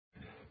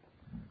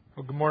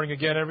Well, good morning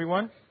again,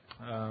 everyone.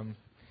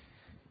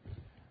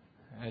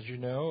 As you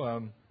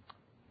know,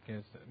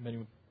 as many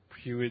of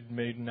you had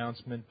made an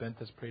announcement, Bent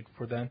has prayed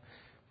for them.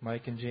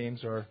 Mike and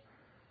James are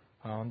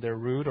on their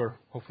route, or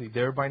hopefully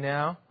there by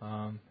now,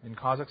 in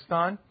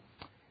Kazakhstan.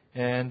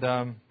 And,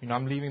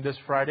 I'm leaving this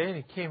Friday, and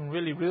it came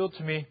really real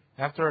to me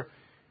after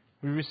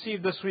we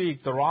received this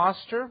week the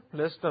roster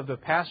list of the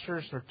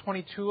pastors. There are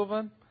 22 of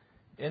them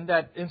in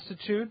that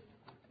institute.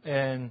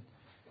 And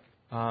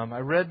I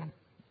read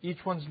each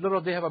one's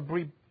they have a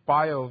brief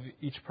bio of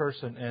each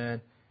person,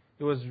 and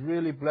it was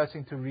really a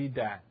blessing to read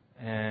that.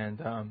 And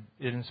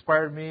it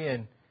inspired me,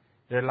 and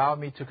it allowed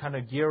me to kind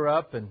of gear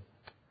up and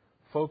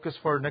focus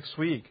for next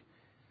week.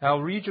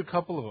 I'll read you a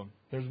couple of them.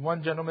 There's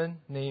one gentleman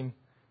named,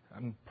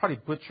 I'm probably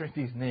butchering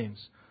these names.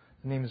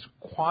 His name is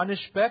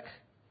Quanishbeck.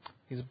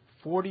 He's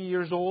 40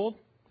 years old.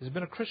 He's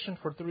been a Christian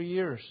for 3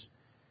 years.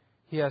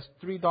 He has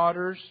 3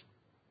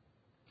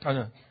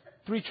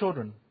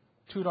 children,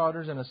 2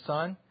 daughters and a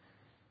son.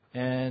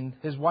 And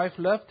his wife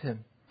left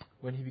him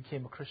when he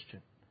became a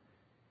Christian.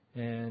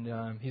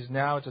 And he's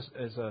now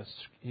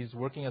he's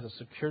working as a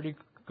security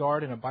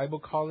guard in a Bible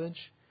college.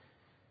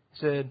 He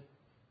said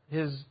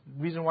his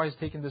reason why he's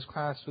taking this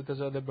class with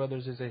his other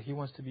brothers is that he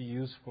wants to be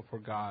useful for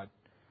God.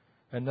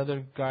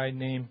 Another guy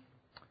named,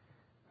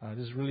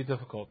 this is really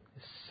difficult,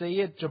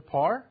 Sayed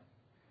Japar.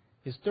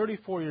 He's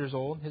 34 years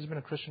old. He's been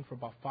a Christian for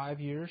about 5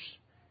 years.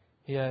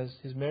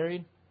 He's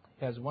married.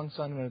 He has 1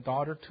 son and a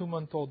daughter,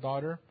 2-month-old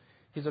daughter.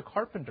 He's a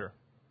carpenter.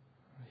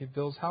 He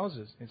builds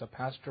houses. He's a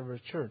pastor of a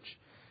church.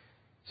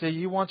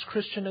 He wants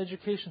Christian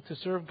education to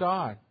serve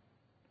God.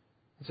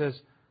 He says,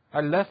 I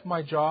left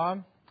my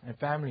job and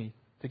family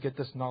to get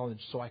this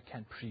knowledge so I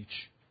can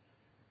preach.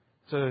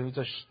 So it's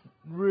a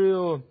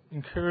real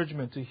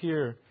encouragement to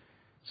hear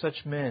such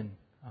men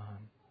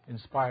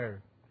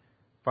inspired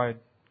by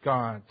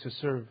God to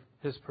serve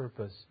His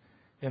purpose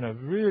in a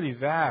really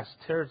vast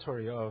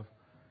territory of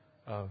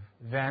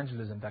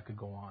evangelism that could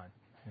go on.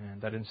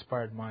 And that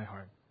inspired my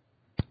heart.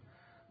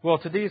 Well,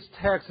 today's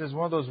text is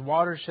one of those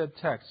watershed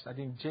texts. I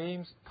think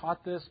James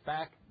taught this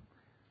back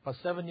about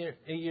 8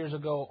 years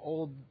ago,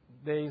 old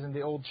days in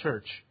the old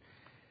church.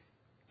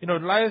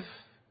 Life,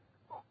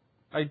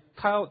 I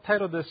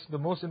titled this The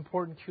Most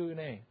Important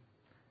Q&A.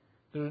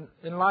 In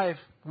life,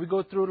 we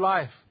go through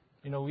life.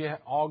 We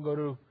all go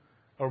to,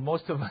 or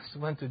most of us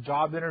went to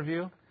job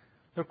interview.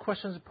 There are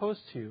questions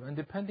posed to you. And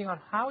depending on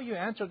how you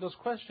answer those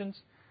questions,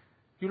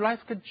 your life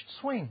could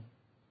swing.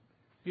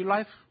 Your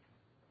life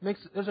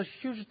there's a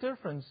huge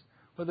difference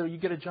whether you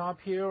get a job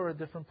here or at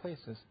different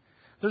places.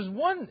 There's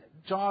one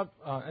job,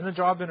 in a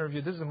job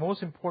interview, this is the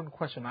most important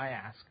question I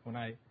ask when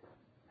I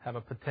have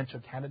a potential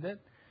candidate.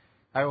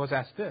 I always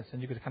ask this,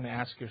 and you could kind of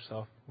ask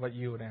yourself what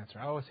you would answer.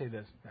 I always say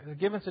this. In a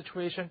given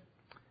situation,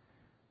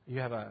 you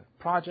have a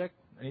project,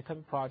 any type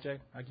of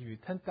project, I give you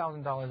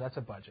 $10,000, that's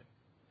a budget.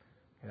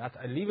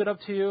 I leave it up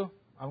to you.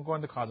 I'm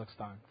going to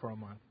Kazakhstan for a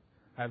month.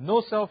 I have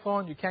no cell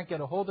phone. You can't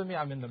get a hold of me.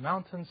 I'm in the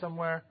mountains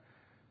somewhere.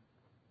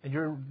 And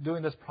you're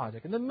doing this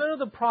project. In the middle of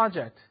the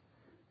project,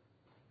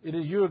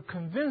 you're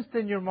convinced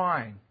in your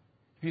mind,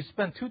 if you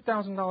spend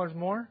 $2,000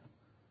 more,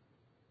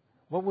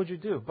 what would you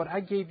do? But I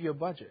gave you a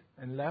budget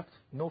and left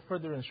no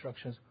further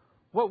instructions.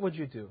 What would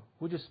you do?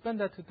 Would you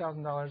spend that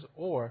 $2,000,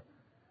 or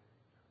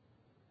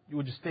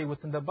would you stay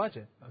within the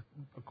budget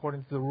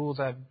according to the rules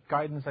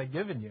guidance I've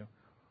given you?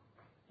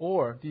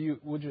 Or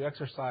would you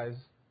exercise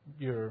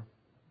your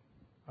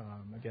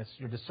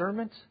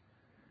discernment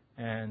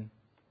and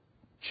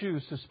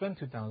choose to spend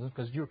 $2,000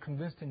 because you're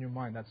convinced in your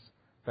mind that's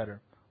better?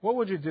 What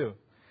would you do?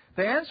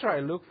 The answer I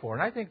look for,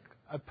 and I think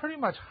I pretty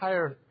much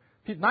hire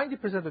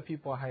 90% of the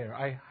people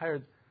I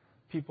hired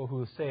people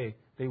who say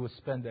they would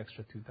spend the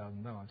extra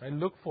 $2,000. I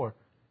look for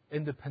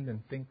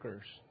independent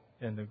thinkers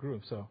in the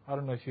group. So I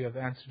don't know if you have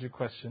answered your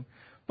question,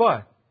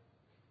 but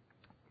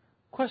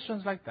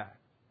questions like that,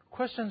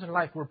 questions in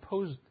life were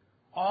posed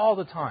all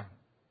the time.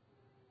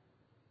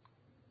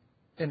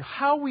 And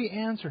how we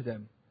answer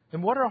them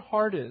and what our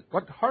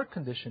heart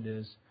condition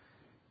is,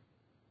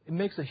 it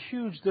makes a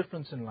huge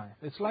difference in life.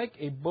 It's like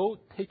a boat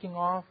taking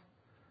off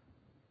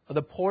of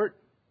the port.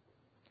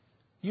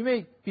 You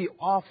may be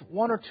off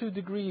 1 or 2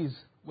 degrees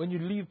when you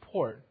leave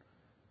port.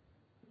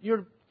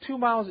 You're 2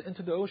 miles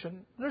into the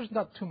ocean. There's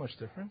not too much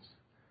difference.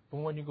 But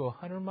when you go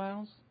 100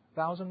 miles,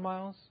 1,000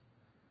 miles,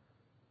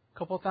 a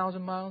couple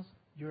thousand miles,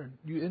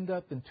 you end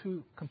up in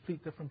 2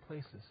 complete different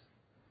places.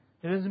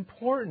 It is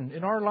important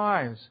in our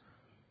lives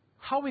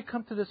how we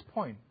come to this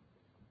point.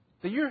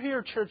 That you're here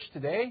at church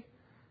today,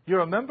 you're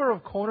a member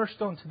of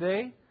Cornerstone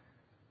today,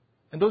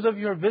 and those of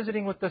you who are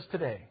visiting with us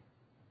today.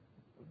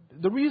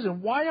 The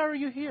reason, why are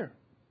you here?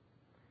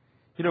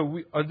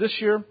 This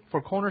year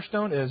for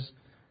Cornerstone is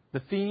the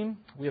theme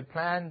we have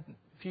planned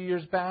a few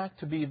years back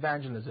to be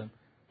evangelism.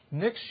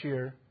 Next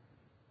year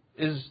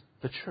is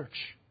the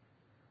church.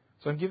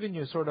 So I'm giving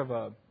you sort of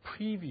a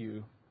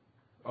preview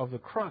of the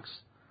crux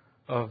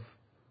of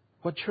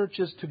what church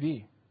is to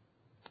be.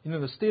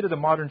 The state of the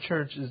modern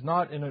church is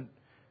not in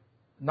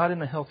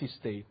a healthy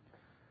state.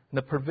 And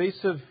the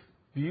pervasive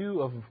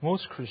view of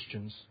most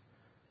Christians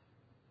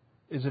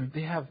is that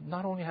they have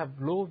not only have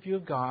low view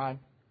of God,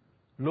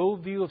 low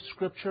view of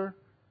Scripture,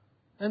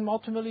 and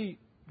ultimately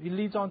it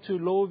leads on to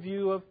low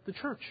view of the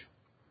church.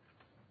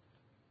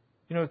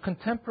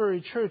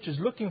 Contemporary church is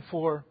looking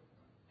for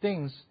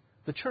things,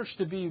 the church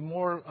to be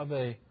more of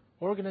a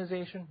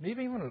organization,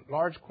 maybe even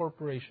large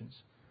corporations.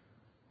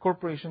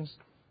 Corporations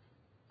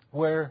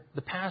where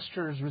the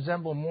pastors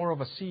resemble more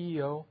of a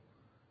CEO,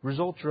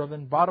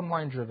 result-driven,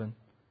 bottom-line driven,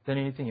 than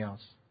anything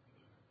else.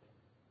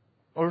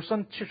 Or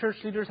some church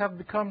leaders have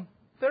become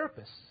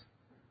therapists,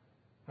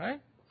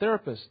 right?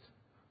 Therapists,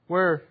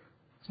 where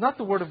it's not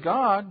the Word of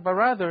God, but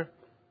rather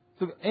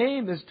the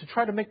aim is to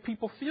try to make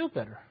people feel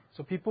better,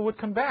 so people would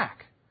come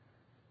back,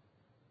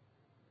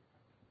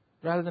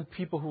 rather than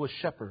people who would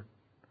shepherd.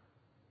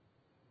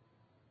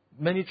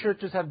 Many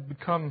churches have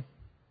become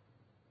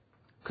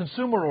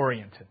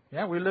consumer-oriented.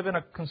 Yeah, we live in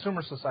a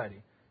consumer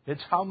society.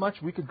 It's how much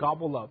we could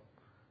gobble up,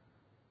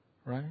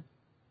 right?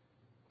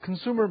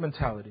 Consumer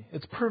mentality.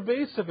 It's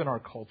pervasive in our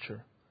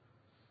culture.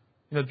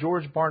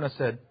 George Barna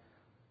said,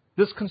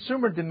 this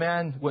consumer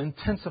demand will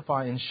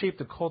intensify and shape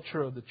the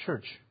culture of the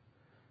church.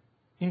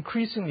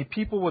 Increasingly,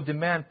 people will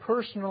demand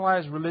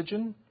personalized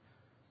religion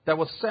that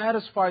will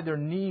satisfy their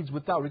needs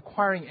without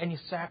requiring any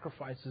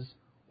sacrifices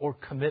or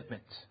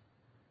commitment.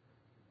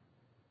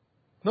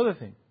 Another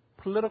thing,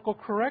 political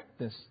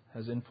correctness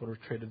has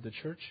infiltrated the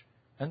church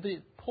and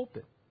the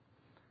pulpit,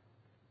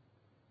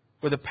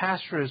 where the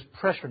pastor is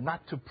pressured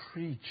not to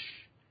preach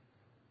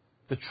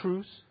the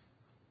truth,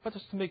 but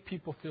just to make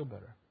people feel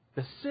better.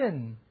 The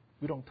sin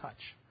we don't touch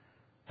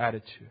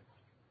attitude.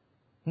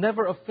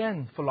 Never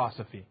offend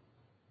philosophy.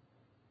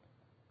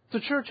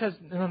 The church has,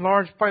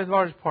 by a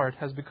large part,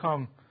 has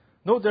become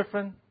no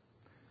different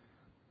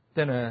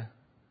than a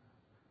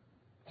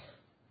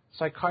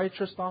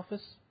psychiatrist's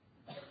office,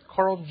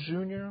 Carl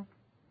Jr.,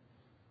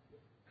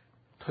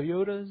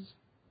 Toyotas,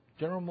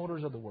 General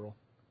Motors of the world.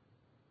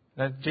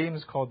 Now,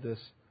 James called this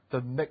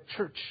the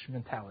McChurch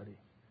mentality.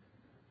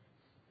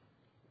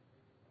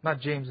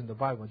 Not James in the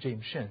Bible,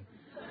 James Shin.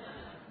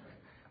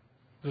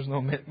 There's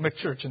no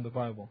McChurch in the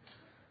Bible.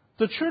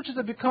 The churches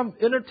have become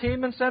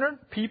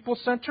entertainment-centered,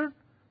 people-centered,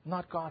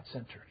 not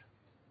God-centered.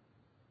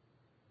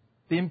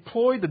 They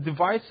employ the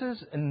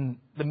devices and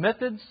the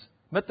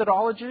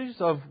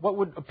methodologies of what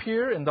would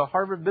appear in the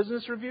Harvard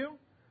Business Review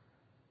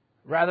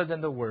rather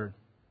than the Word.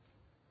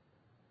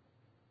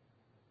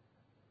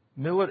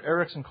 Millard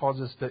Erickson calls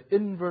this the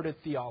inverted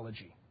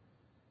theology.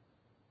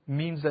 It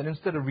means that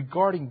instead of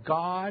regarding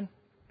God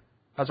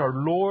as our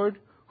Lord,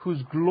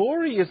 whose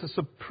glory is the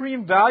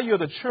supreme value of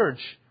the church,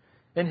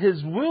 and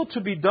His will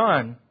to be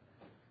done,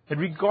 and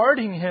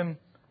regarding Him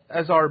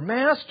as our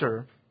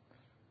master,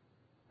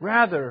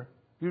 rather,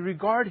 we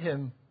regard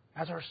Him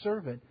as our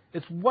servant.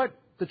 It's what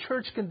the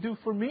church can do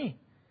for me.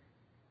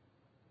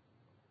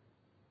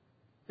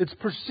 It's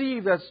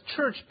perceived as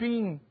church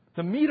being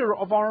the meter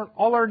of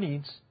all our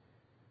needs,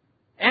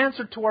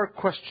 answer to our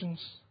questions,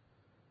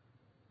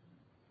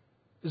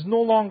 is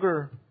no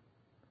longer,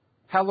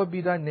 hallowed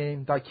be thy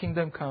name, thy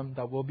kingdom come,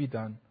 thy will be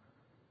done,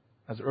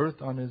 as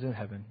earth on is in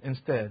heaven.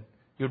 Instead,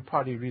 you would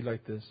probably read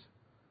like this: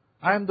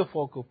 I am the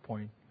focal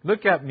point.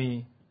 Look at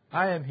me.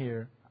 I am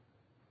here.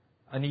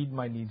 I need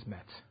my needs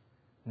met.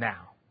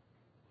 Now.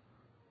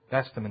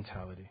 That's the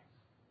mentality.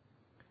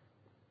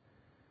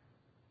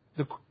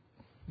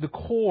 The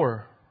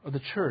core of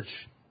the church,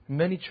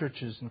 many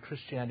churches in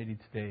Christianity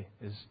today,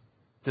 is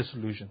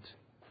disillusioned.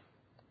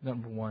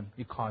 Number one,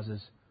 it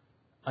causes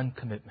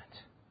uncommitment.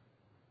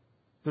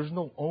 There's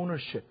no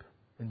ownership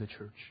in the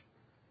church.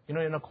 In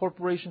a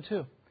corporation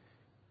too.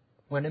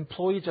 When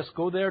employees just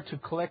go there to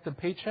collect a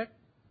paycheck,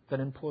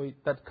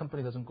 that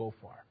company doesn't go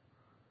far.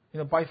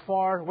 By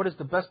far, what is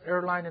the best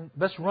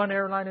run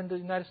airline in the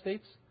United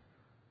States?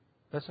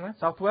 That's right,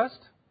 Southwest.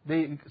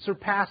 They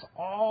surpass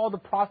all the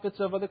profits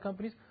of other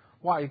companies.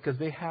 Why? Because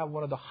they have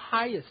one of the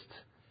highest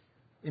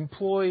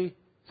employee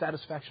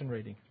satisfaction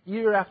rating.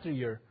 Year after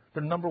year,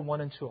 they're number 1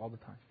 and 2 all the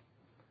time.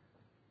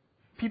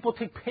 People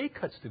take pay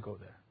cuts to go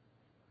there,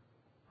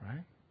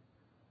 right?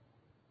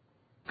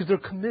 Because they're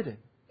committed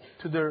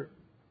to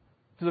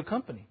the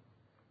company.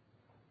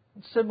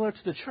 It's similar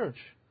to the church.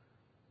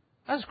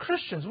 As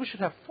Christians, we should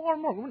have far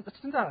more. It's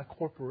not a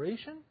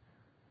corporation.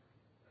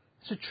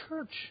 It's a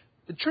church.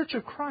 The Church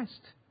of Christ.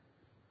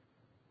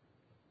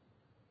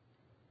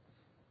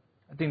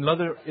 I think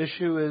another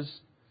issue is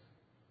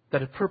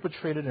that it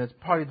perpetrated, and it's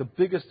probably the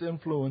biggest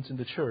influence in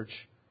the church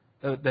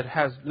that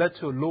has led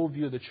to a low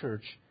view of the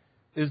church,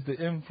 is the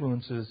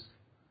influences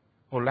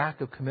or lack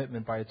of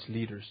commitment by its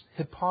leaders.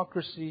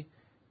 Hypocrisy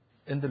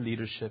in the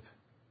leadership.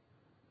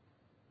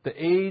 The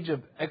age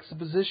of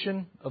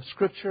exposition of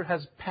Scripture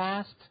has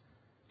passed.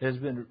 It has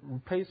been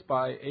replaced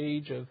by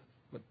age of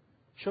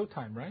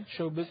showtime, right?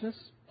 Show business.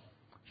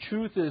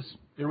 Truth is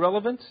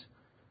irrelevant.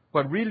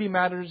 What really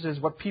matters is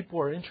what people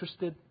are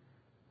interested.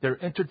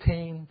 They're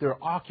entertained.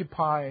 They're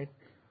occupied.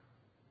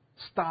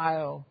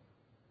 Style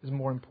is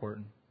more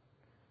important.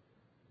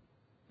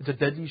 It's a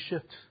deadly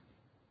shift.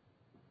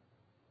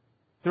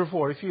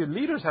 Therefore, if your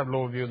leaders have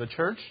low view of the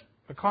church,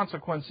 the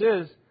consequence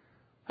is,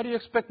 How do you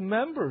expect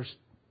members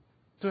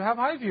to have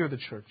high view of the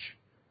church?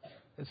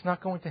 It's not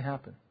going to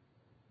happen.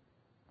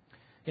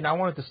 I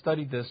wanted to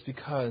study this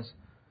because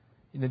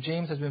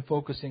James has been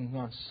focusing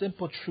on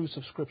simple truths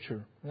of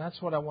Scripture. And that's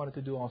what I wanted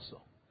to do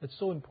also. It's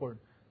so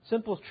important.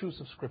 Simple truths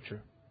of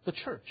Scripture. The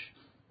church.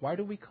 Why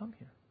do we come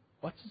here?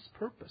 What's its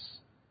purpose?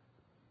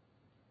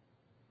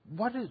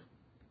 What is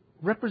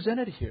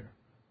represented here?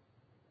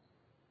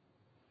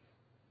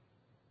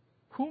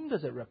 Whom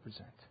does it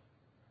represent?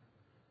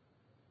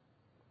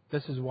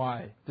 This is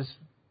why this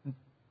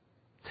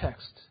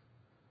text,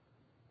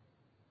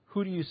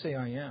 who do you say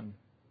I am?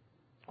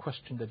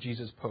 Question that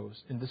Jesus posed.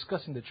 In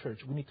discussing the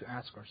church, we need to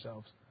ask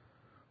ourselves,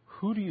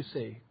 who do you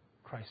say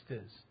Christ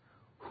is?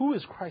 Who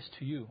is Christ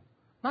to you?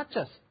 Not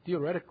just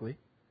theoretically,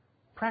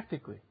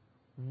 practically.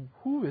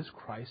 Who is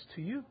Christ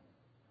to you?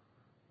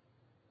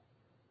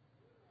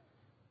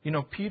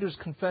 Peter's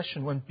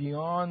confession went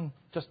beyond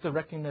just the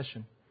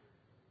recognition.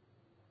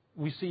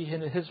 We see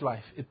in his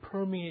life, it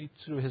permeates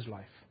through his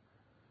life.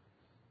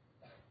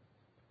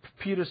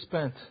 Peter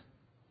spent,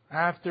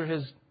 after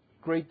his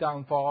great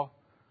downfall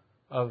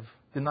of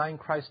denying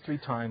Christ 3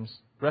 times,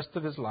 the rest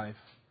of his life,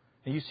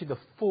 and you see the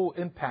full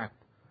impact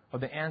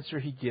of the answer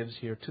he gives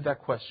here to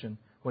that question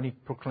when he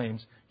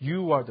proclaims,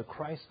 "You are the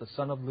Christ, the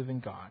Son of the living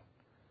God."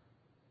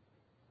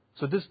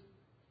 So this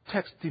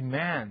text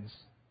demands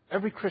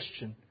every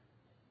Christian,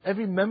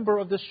 every member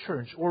of this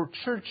church or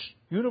church,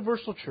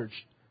 universal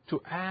church,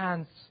 to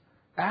ask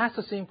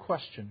the same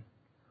question.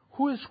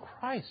 Who is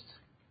Christ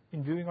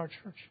in viewing our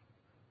church?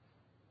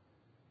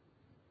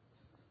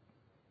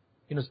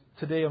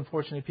 Today,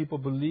 unfortunately, people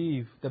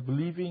believe that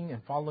believing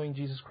and following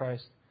Jesus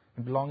Christ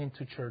and belonging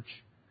to church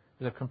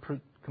are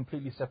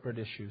completely separate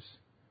issues.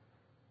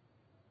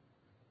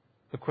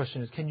 The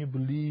question is, can you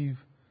believe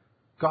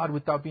God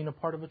without being a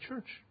part of a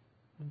church?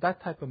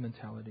 That type of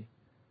mentality.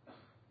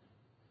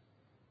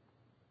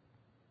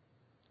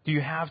 Do you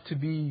have to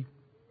be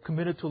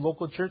committed to a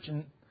local church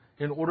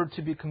in order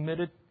to be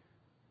committed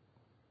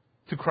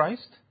to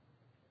Christ?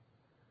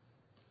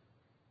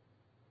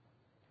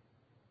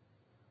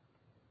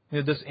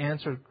 This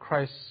answer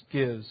Christ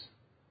gives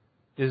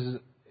is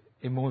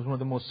one of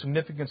the most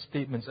significant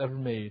statements ever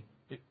made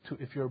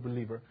if you're a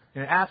believer.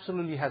 And it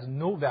absolutely has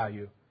no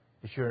value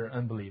if you're an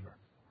unbeliever.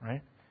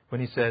 Right?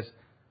 When he says,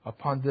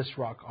 "Upon this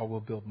rock I will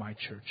build my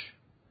church."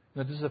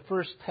 Now, this is the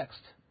first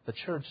text the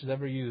church has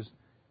ever used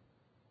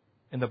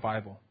in the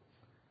Bible.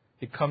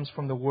 It comes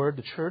from the word,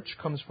 the church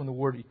comes from the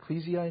word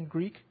ecclesia in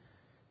Greek.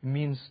 It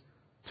means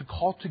to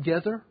call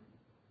together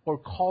or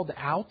called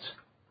out.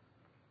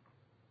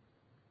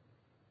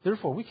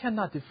 Therefore, we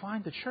cannot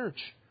define the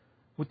church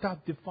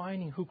without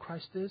defining who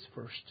Christ is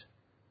first.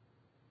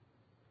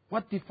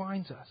 What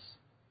defines us?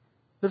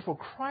 Therefore,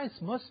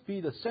 Christ must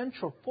be the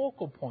central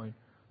focal point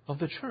of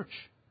the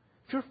church.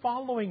 If you're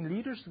following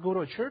leaders to go to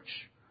a church,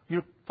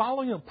 you're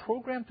following a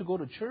program to go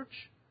to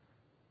church,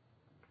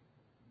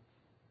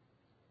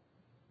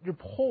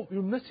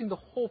 you're missing the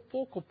whole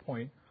focal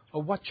point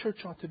of what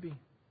church ought to be.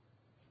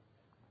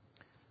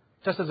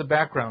 Just as a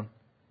background,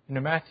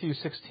 Matthew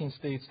 16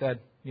 states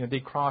that they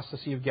crossed the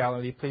Sea of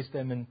Galilee, placed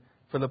them in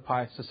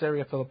Philippi,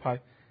 Caesarea Philippi.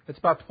 It's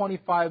about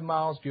 25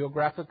 miles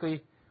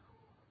geographically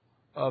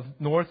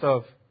north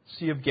of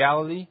Sea of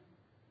Galilee.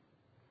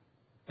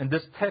 And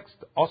this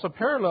text also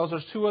parallels.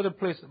 There's 2 other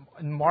places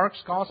in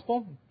Mark's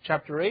Gospel,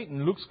 chapter 8,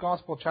 and Luke's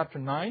Gospel, chapter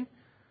 9.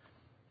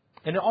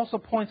 And it also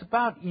points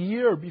about a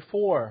year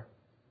before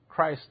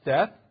Christ's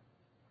death.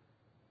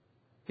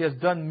 He has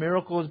done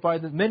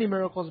many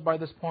miracles by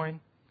this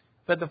point.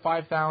 Fed the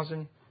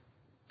 5,000,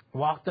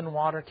 walked in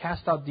water,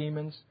 cast out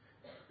demons,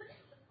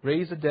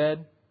 raised the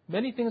dead.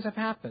 Many things have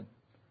happened.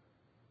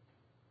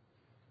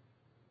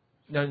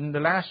 Now, in the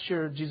last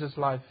year of Jesus'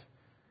 life,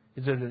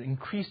 is there an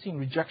increasing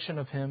rejection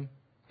of Him?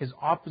 His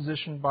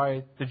opposition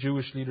by the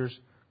Jewish leaders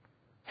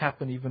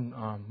happened even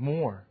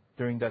more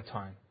during that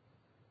time.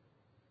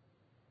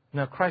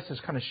 Now, Christ is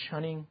kind of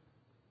shunning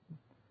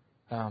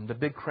the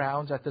big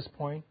crowds at this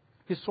point.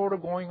 He's sort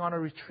of going on a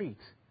retreat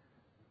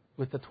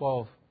with the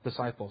 12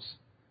 disciples.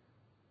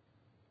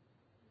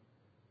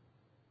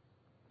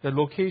 The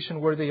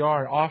location where they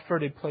are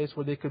offered a place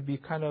where they could be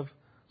kind of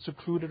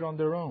secluded on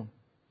their own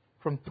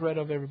from threat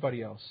of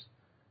everybody else.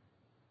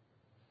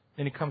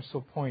 And it comes to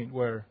a point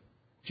where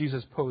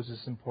Jesus poses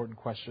this important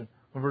question.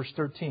 When verse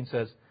 13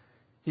 says,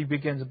 he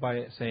begins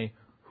by saying,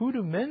 "Who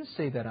do men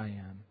say that I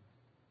am?"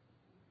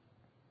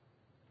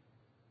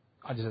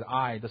 I just said,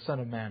 "I, the Son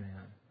of Man,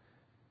 am."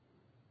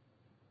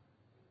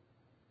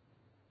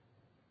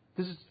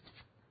 This is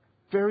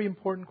a very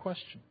important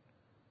question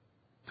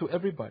to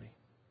everybody.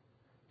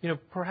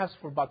 Perhaps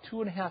for about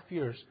 2.5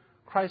 years,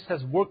 Christ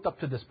has worked up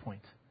to this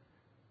point.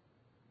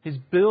 He's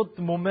built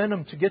the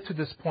momentum to get to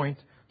this point,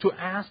 to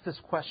ask this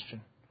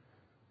question.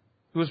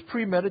 It was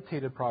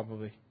premeditated,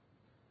 probably.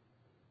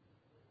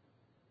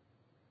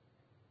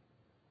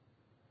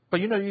 But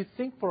you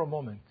think for a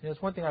moment.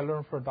 It's one thing I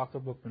learned from Dr.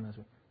 Bookman as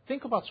well.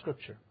 Think about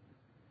Scripture.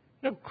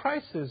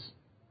 Christ is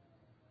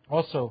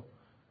also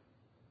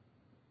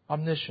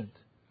omniscient.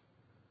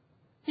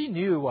 He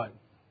knew what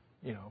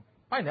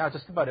by now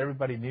just about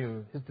everybody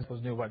knew, his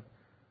disciples knew what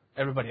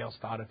everybody else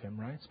thought of him,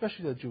 right?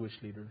 Especially the Jewish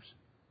leaders.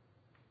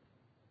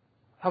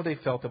 How they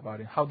felt about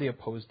him, how they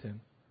opposed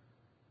him.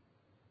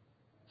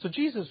 So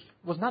Jesus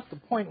the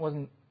point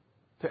wasn't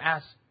to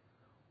ask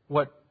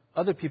what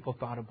other people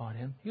thought about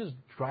him. He was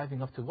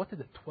driving up to,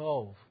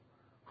 12?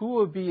 Who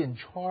will be in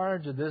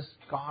charge of this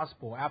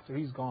gospel after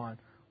he's gone?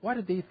 What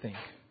did they think?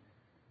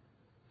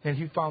 And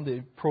he found the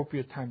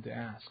appropriate time to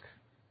ask.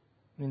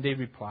 And they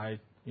replied,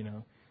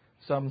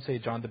 some say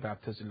John the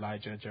Baptist,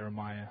 Elijah,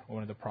 Jeremiah,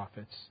 one of the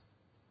prophets.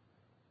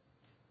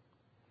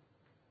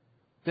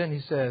 Then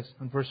he says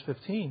in verse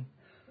 15,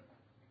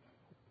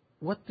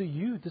 what do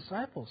you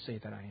disciples say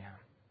that I am?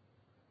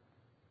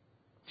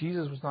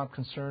 Jesus was not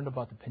concerned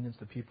about the opinions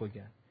of the people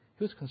again.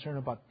 He was concerned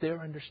about their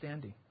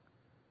understanding.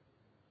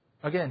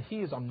 Again, he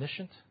is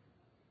omniscient.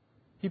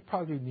 He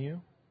probably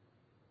knew.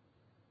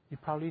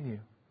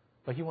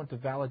 But he wanted to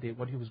validate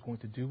what he was going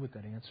to do with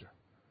that answer.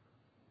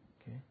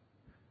 Okay?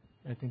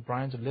 And I think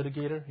Brian's a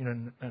litigator,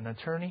 an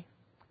attorney.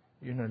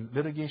 You're in a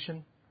litigation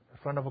in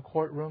front of a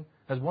courtroom.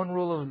 As one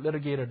rule a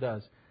litigator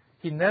does,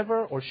 he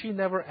never or she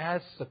never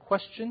asks a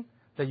question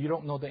that you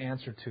don't know the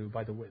answer to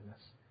by the witness.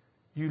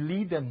 You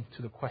lead them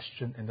to the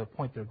question and the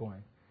point they're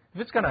going.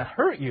 If it's going to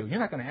hurt you, you're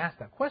not going to ask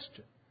that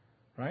question,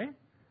 right?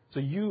 So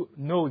you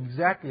know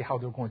exactly how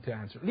they're going to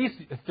answer, at least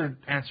if they're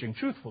answering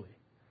truthfully,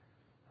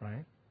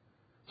 right?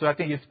 So I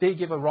think if they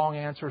give a wrong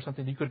answer or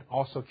something, you could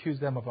also accuse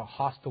them of a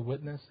hostile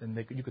witness, and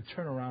you could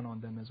turn around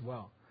on them as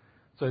well.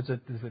 So it's a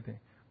thing.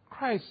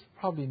 Christ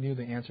probably knew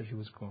the answer he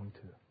was going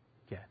to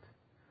get.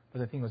 But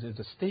the thing was, it's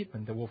a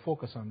statement that we'll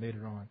focus on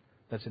later on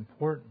that's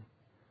important.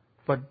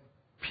 But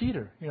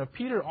Peter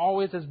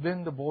always has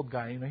been the bold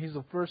guy. He's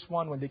the first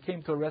one when they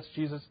came to arrest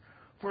Jesus,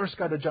 first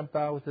guy to jump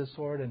out with his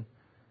sword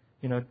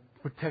and,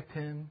 protect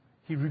him.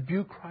 He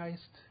rebuked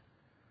Christ.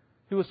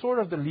 He was sort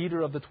of the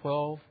leader of the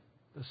 12,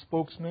 the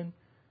spokesman.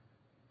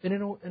 And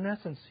in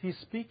essence, he's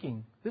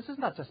speaking. This is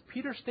not just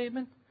Peter's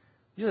statement.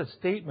 It's a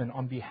statement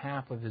on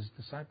behalf of his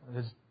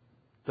disciples,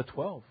 the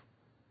 12.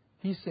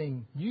 He's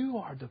saying, you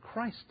are the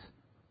Christ,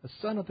 the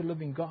Son of the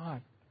living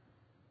God.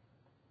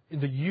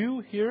 And the you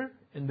here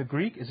in the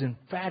Greek is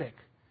emphatic.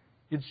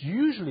 It's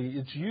used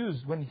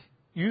when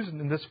used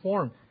in this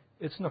form.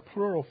 It's in a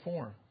plural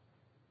form.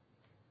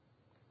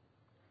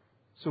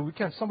 So we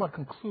can somewhat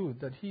conclude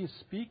that he is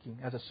speaking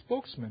as a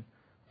spokesman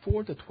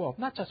for the 12,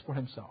 not just for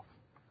himself.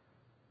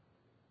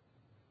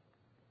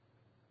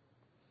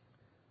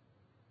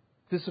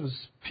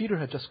 Peter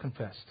had just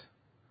confessed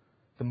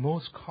the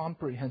most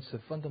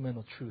comprehensive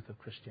fundamental truth of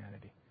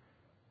Christianity.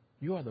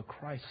 You are the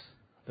Christ,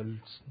 the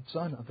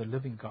Son of the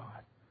living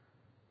God.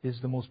 It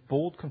is the most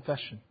bold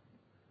confession.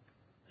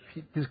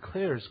 He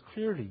declares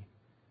clearly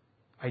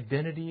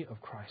identity of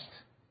Christ.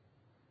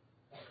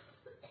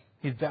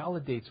 He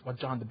validates what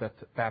John the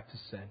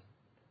Baptist said.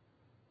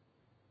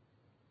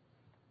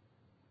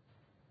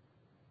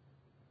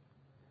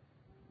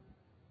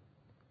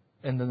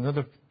 And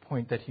another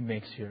point that he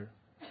makes here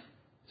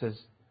says,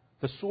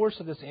 the source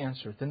of this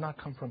answer did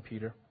not come from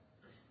Peter,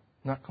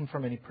 not come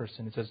from any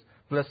person. It says,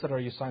 blessed are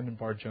you, Simon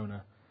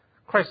Bar-Jonah.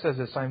 Christ says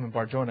it's Simon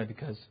Bar-Jonah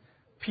because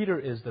Peter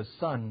is the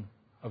son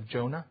of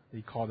Jonah.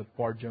 He called it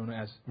Bar-Jonah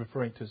as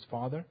referring to his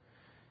father.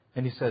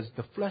 And he says,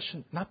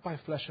 not by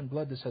flesh and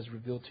blood this has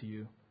revealed to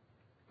you,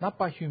 not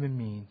by human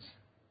means.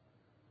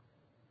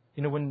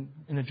 When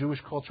in a Jewish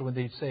culture, when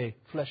they say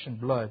flesh and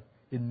blood,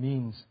 it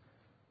means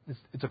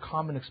it's a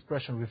common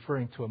expression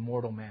referring to a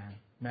mortal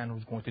man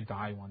who's going to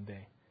die one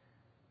day.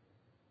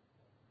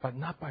 But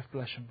not by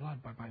flesh and blood,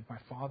 but by my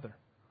Father.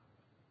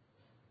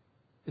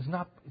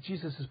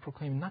 Jesus is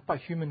proclaiming not by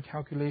human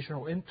calculation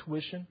or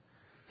intuition.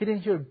 He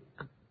didn't hear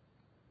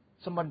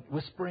someone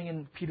whispering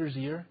in Peter's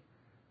ear.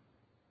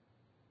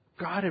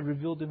 God had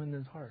revealed him in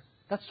his heart.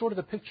 That's sort of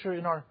the picture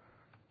in our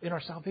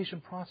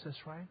salvation process,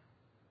 right?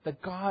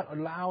 That God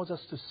allows us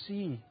to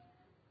see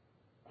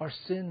our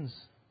sins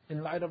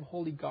in light of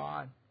holy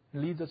God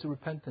and leads us to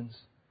repentance.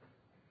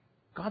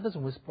 God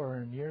doesn't whisper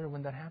in our ear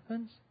when that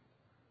happens.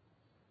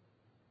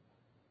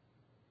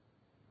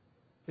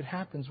 It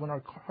happens when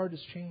our heart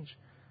is changed.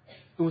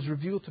 It was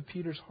revealed to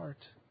Peter's heart.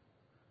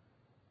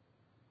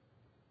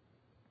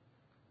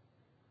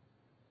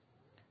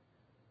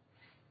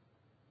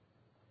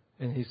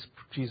 And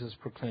Jesus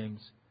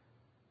proclaims,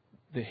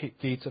 the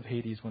gates of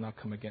Hades will not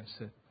come against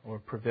it or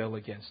prevail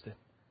against it.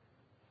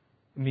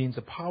 It means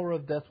the power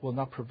of death will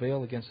not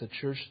prevail against the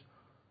church,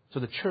 so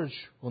the church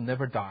will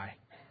never die.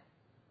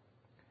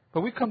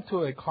 But we come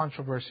to a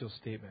controversial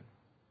statement.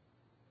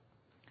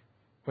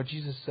 But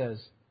Jesus says,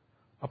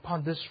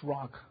 upon this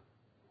rock,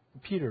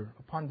 Peter,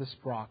 upon this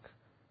rock,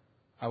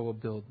 I will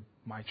build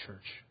my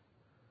church.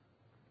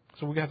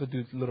 So we have to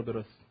do a little bit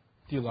of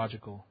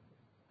theological,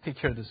 take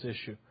care of this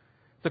issue.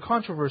 The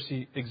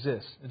controversy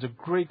exists. It's a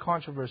great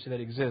controversy that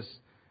exists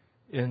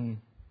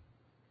in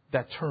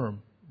that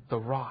term, the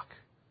rock.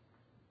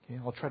 Okay,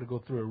 I'll try to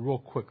go through it real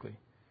quickly.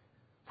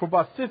 For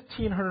about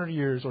 1,500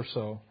 years or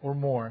so, or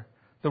more,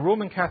 the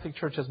Roman Catholic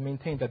Church has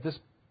maintained that this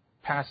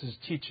passage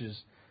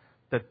teaches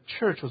the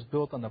church was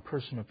built on the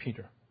person of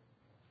Peter.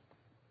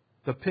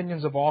 The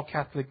opinions of all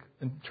Catholic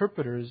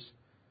interpreters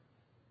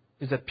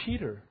is that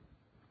Peter,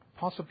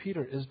 Apostle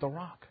Peter, is the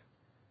rock.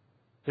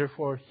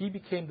 Therefore, he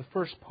became the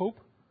first pope,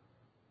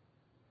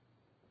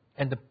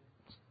 and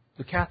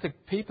the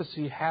Catholic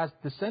papacy has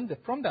descended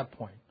from that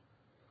point.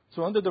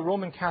 So under the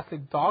Roman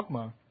Catholic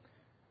dogma,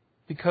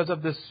 because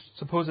of this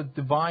supposed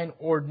divine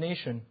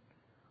ordination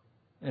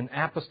and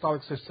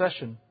apostolic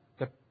succession,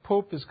 the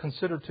Pope is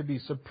considered to be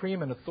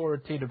supreme and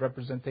authoritative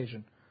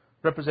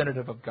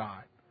representative of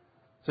God.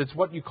 So it's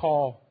what you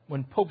call,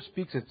 when Pope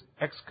speaks, it's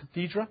ex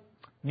cathedra,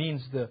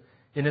 means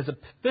in his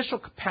official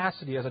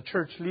capacity as a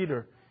church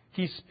leader,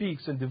 he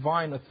speaks in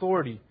divine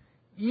authority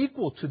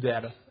equal to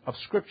that of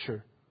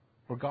Scripture,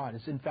 where God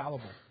is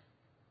infallible.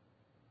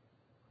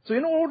 So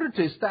in order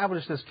to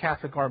establish this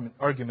Catholic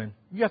argument,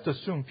 you have to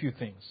assume a few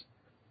things.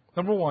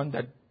 Number one,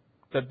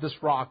 that this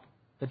rock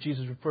that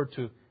Jesus referred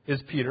to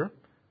is Peter.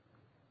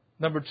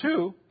 Number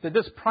two, that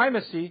this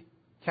primacy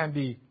can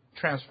be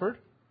transferred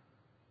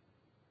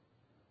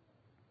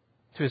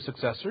to his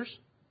successors.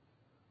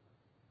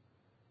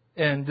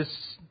 And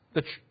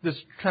this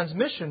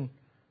transmission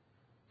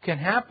can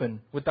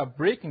happen without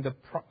breaking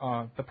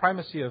the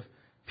primacy of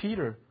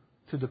Peter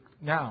to the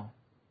now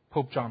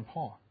Pope John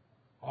Paul,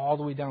 all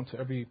the way down to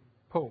every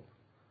pope.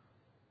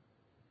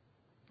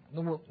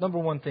 Number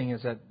one thing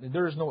is that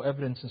there is no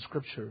evidence in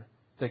Scripture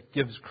that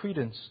gives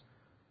credence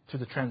to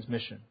the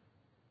transmission.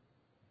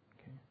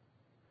 Okay.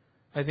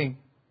 I think,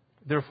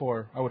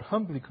 therefore, I would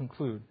humbly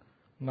conclude,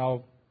 and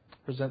I'll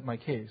present my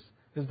case,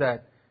 is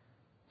that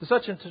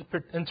such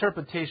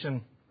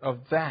interpretation of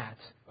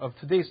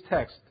today's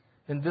text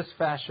in this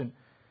fashion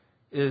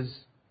is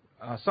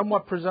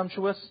somewhat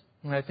presumptuous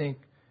and I think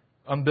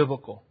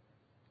unbiblical.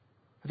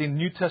 I think the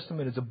New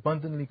Testament is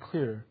abundantly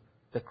clear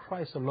that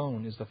Christ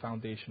alone is the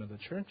foundation of the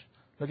church.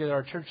 Look at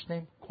our church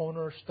name,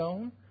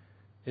 Cornerstone,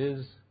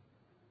 is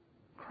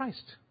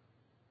Christ.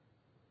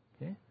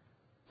 Okay?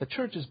 The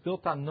church is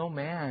built on no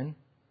man,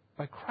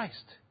 by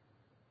Christ.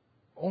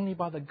 Only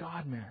by the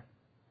God-man,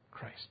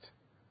 Christ.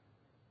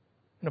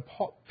 And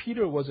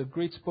Peter was a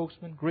great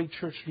spokesman, great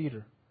church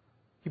leader.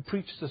 He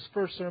preached his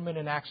first sermon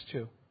in Acts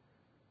 2.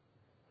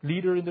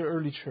 Leader in the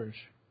early church.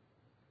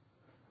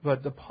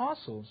 But the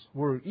apostles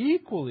were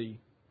equally,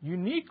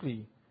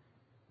 uniquely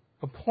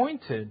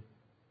appointed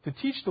to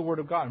teach the Word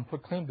of God and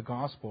proclaim the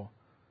gospel.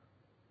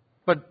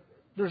 But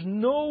there's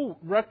no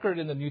record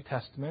in the New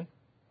Testament,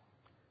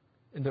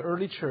 in the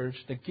early church,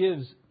 that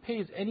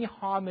pays any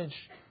homage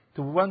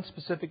to one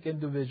specific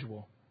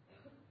individual.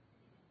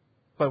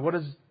 But what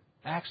does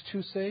Acts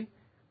 2 say?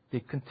 They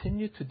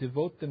continued to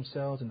devote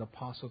themselves in the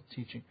apostles'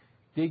 teaching.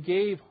 They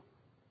gave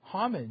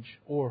homage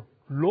or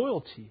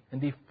loyalty, and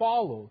they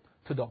followed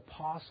to the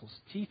apostles'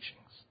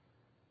 teachings,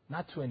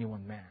 not to any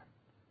one man.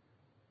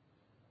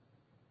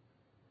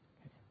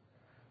 Okay.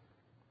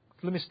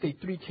 Let me state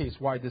three cases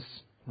why this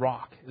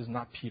rock is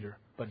not Peter,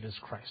 but it is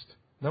Christ.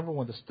 Number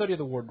one, the study of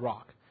the word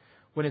rock.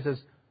 When it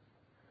says,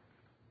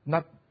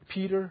 not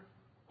Peter,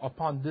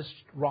 upon this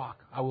rock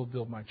I will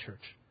build my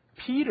church.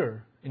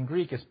 Peter in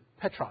Greek is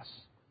Petros.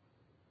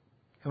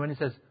 And when it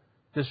says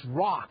this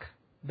rock,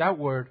 that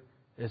word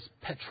is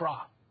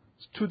Petra.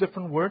 It's two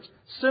different words,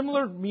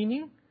 similar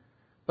meaning,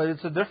 but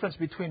it's a difference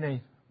between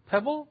a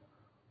pebble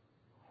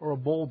or a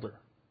boulder.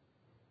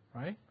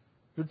 Right?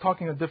 You're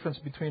talking a difference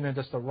between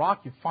just a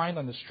rock you find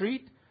on the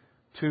street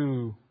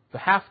to the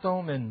Half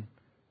Dome in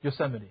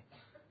Yosemite.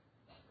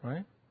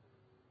 Right?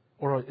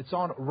 Or it's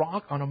on a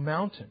rock on a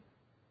mountain.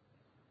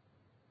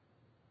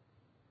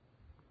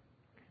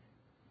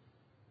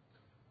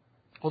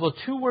 Although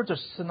two words are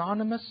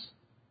synonymous,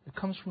 it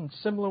comes from a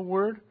similar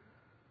word,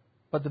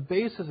 but the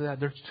basis of that,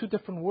 there's two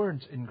different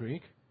words in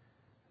Greek.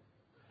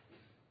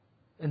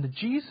 And the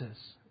Jesus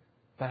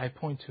that I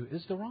point to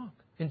is the rock.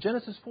 In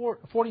Genesis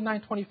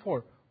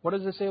 49:24, what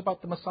does it say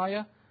about the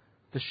Messiah?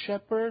 The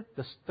shepherd,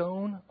 the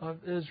stone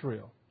of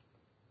Israel.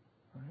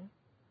 Right?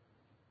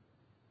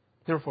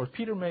 Therefore,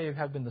 Peter may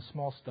have been the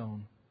small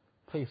stone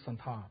placed on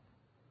top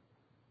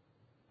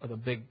of the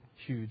big,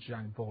 huge,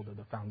 giant boulder,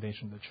 the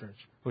foundation of the church,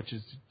 which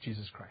is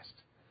Jesus Christ.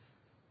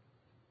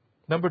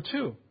 Number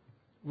two,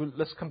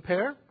 let's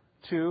compare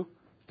to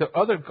the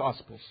other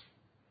Gospels.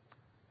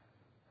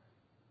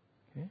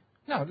 Okay.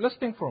 Now, let's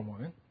think for a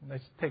moment.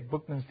 Let's take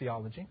Bookman's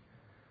theology,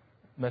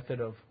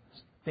 method of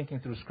thinking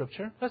through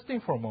Scripture. Let's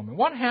think for a moment.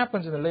 What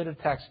happens in the later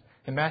text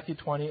in Matthew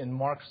 20 and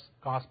Mark's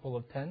Gospel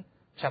of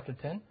chapter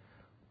 10?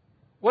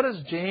 What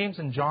does James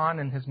and John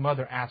and his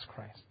mother ask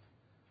Christ?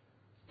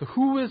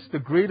 Who is the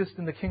greatest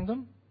in the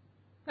kingdom?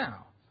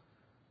 Now,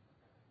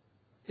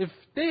 if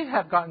they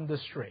have gotten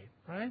this straight,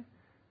 right?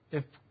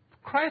 If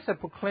Christ had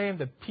proclaimed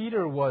that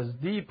Peter was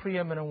the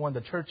preeminent one,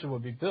 the church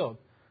would be built,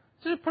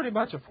 it's pretty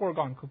much a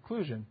foregone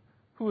conclusion.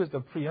 Who is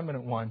the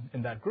preeminent one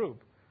in that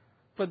group?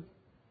 But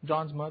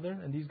John's mother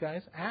and these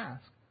guys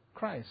ask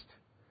Christ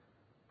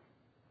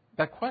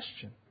that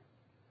question.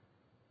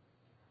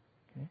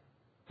 Okay?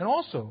 And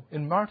also,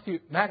 in Mark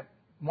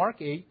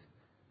 8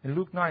 and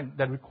Luke 9,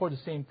 that record the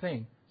same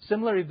thing.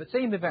 Similarly, the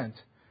same event.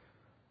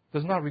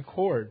 does not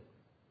record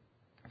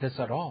this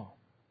at all.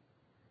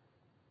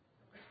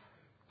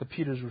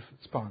 Peter's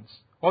response.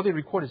 All they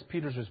record is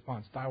Peter's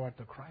response. Thou art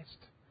the Christ.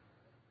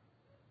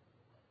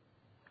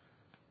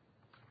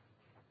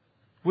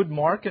 Would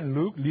Mark and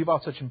Luke leave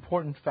out such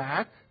important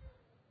fact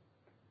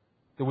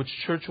that which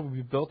church will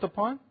be built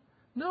upon?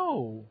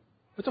 No.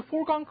 It's a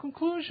foregone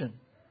conclusion.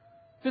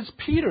 If it's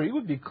Peter, it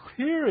would be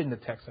clear in the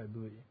text, I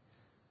believe.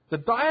 The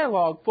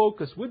dialogue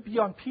focus would be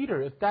on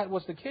Peter if that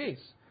was the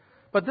case.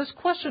 But this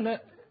question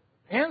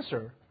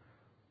answer,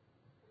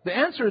 the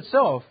answer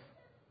itself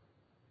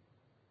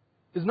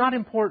is not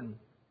important.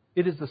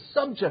 It is the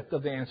subject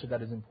of the answer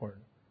that is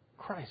important.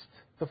 Christ.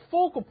 The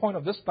focal point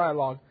of this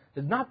dialogue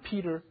is not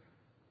Peter,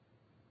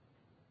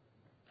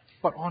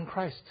 but on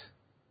Christ.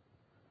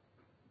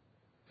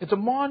 It's a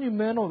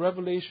monumental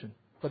revelation,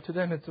 but to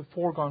them it's a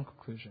foregone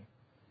conclusion.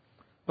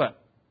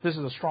 But this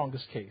is the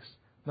strongest case.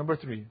 Number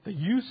 3, the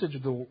usage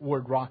of the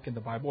word rock in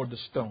the Bible, or the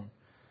stone.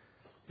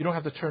 You don't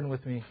have to turn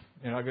with me.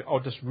 I'll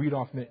just read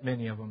off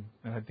many of them,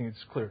 and I think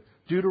it's clear.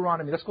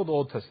 Deuteronomy, let's go to the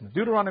Old Testament.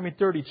 Deuteronomy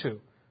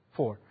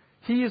 32:4.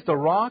 He is the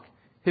rock.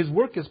 His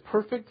work is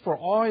perfect, for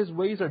all his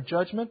ways are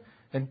judgment,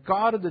 and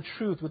God of the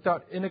truth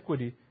without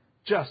iniquity,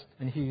 just,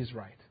 and he is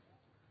right.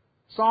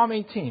 Psalm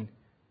 18.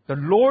 The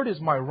Lord is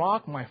my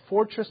rock, my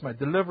fortress, my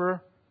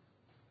deliverer.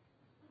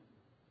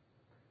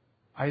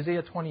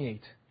 Isaiah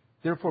 28.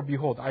 Therefore,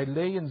 behold, I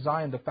lay in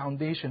Zion the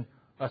foundation,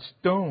 a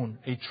stone,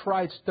 a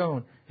tried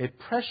stone, a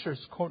precious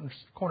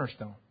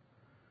cornerstone.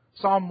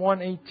 Psalm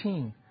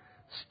 118.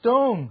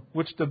 Stone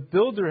which the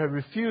builder had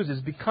refused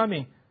is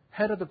becoming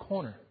head of the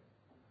corner.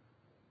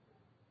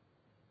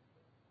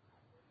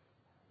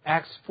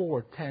 Acts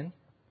 4:10.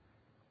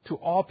 To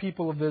all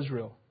people of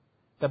Israel,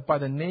 that by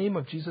the name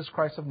of Jesus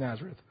Christ of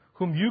Nazareth,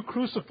 whom you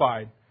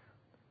crucified,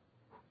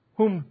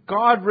 whom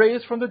God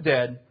raised from the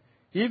dead,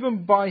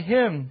 even by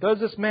him does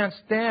this man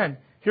stand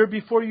here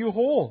before you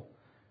whole.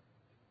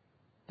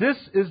 This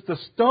is the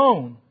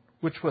stone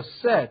which was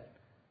set,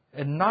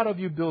 and not of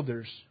you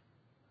builders,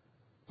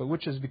 but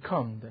which has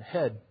become the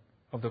head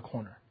of the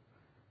corner.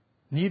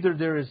 Neither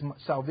there is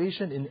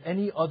salvation in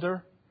any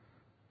other.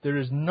 There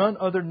is none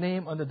other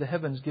name under the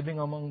heavens given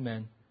among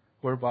men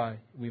whereby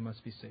we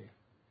must be saved.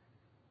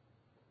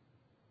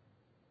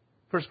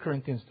 1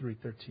 Corinthians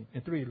 3:13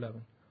 and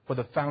 3:11. For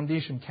the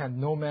foundation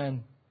can no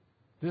man,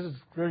 this is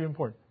very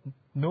important,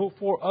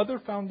 for other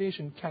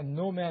foundation can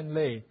no man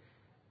lay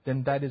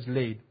than that is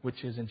laid,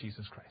 which is in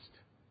Jesus Christ.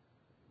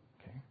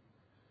 Okay.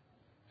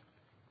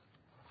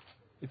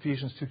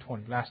 Ephesians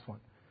 2:20, last one.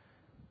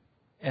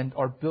 And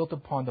are built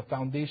upon the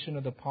foundation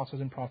of the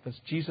apostles and prophets,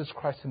 Jesus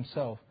Christ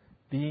himself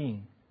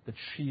being the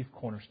chief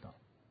cornerstone.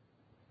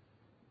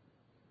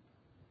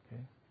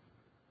 Okay.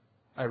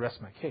 I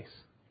rest my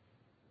case.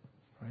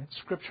 Right?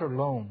 Scripture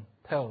alone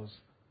tells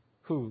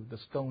who the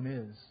stone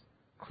is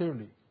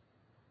clearly.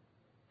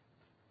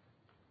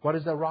 What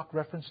is that rock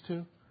reference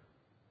to?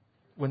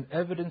 When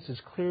evidence is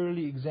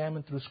clearly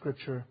examined through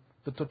Scripture,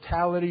 the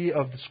totality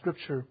of the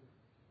Scripture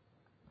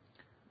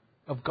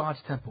of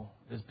God's temple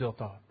is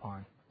built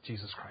upon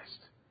Jesus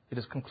Christ. It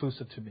is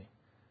conclusive to me.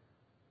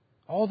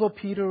 Although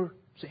Peter's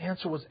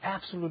answer was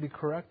absolutely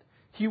correct,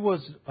 he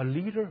was a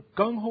leader,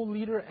 gung-ho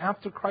leader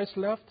after Christ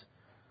left,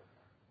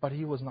 but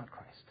he was not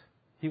Christ.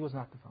 He was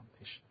not the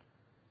foundation.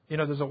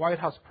 There's a White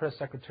House press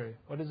secretary.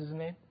 What is his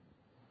name?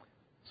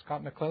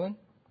 Scott McClellan.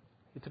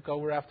 He took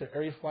over after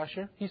Ari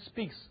Fleischer. He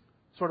speaks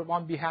sort of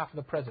on behalf of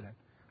the president,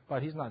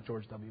 but he's not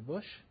George W.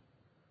 Bush.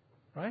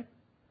 Right?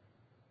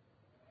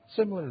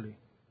 Similarly,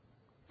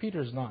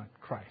 Peter's not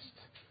Christ.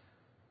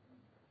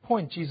 The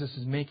point Jesus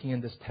is making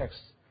in this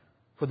text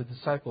for the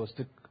disciples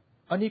to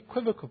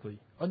unequivocally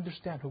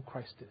understand who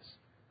Christ is.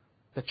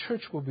 The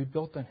church will be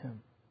built on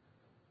him.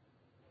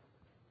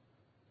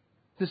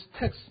 This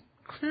text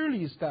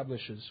clearly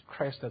establishes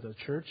Christ as a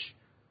church,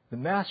 the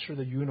master of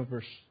the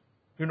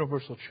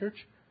universal church,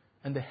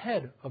 and the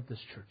head of this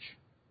church.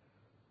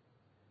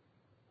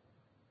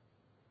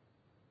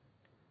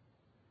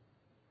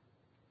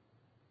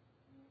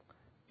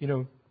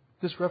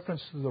 This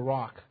reference to the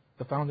rock,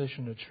 the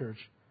foundation of the church.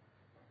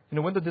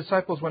 When the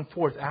disciples went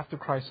forth after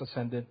Christ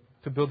ascended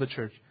to build the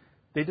church,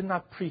 they did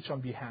not preach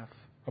in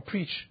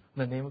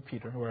the name of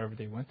Peter wherever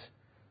they went.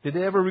 Did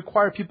they ever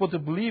require people to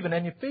believe in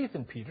any faith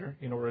in Peter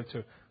in order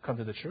to come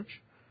to the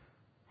church?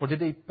 Or did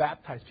they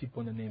baptize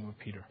people in the name of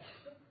Peter?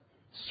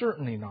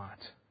 Certainly not.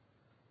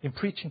 In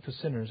preaching to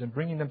sinners and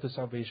bringing them to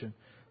salvation,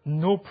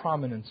 no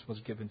prominence was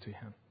given to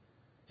him.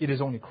 It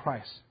is only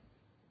Christ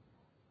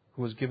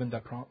who was given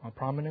that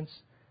prominence,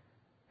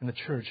 and the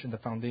church and the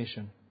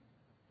foundation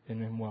in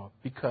him well,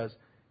 because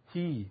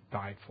he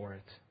died for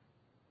it.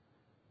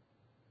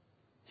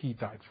 He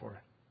died for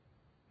it.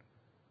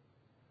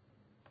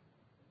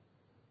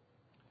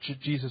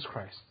 Jesus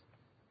Christ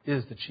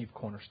is the chief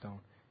cornerstone.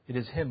 It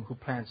is him who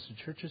plants the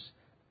churches,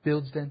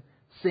 builds them,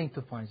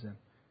 sanctifies them.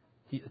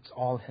 It's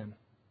all him.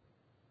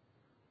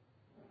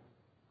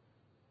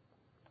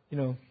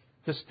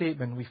 This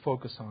statement we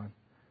focus on,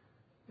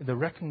 the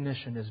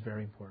recognition is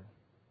very important.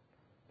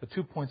 The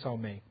 2 points I'll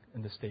make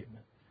in this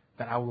statement.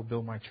 that I will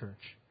build my church.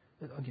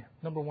 Again,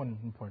 number one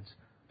importance,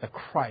 that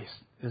Christ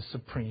is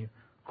supreme.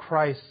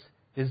 Christ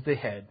is the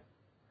head.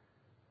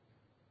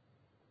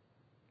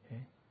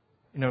 Okay?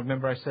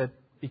 Remember I said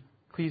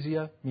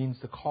ecclesia means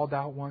the called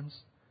out ones,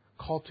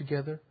 called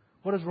together.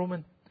 What does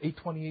Romans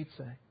 8:28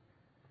 say?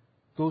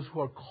 Those who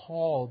are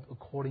called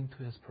according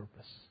to His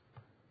purpose.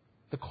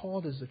 The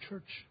called is the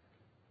church.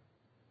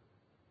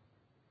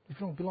 If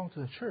you don't belong to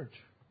the church,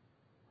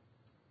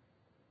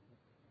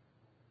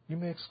 you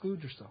may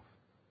exclude yourself.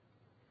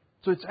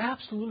 So it's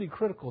absolutely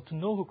critical to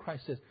know who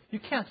Christ is. You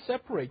can't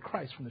separate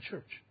Christ from the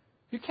church.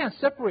 You can't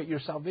separate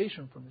your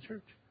salvation from the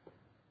church.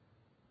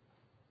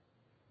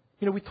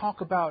 We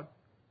talk about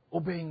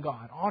obeying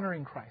God,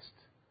 honoring Christ.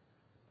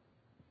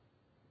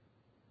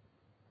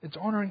 It's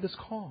honoring this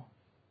call.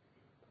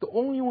 The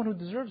only one who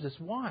deserves this.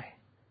 Why?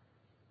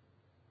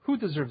 Who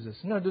deserves this?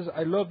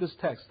 I love this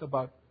text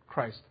about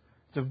Christ.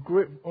 It's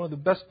one of the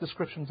best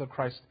descriptions of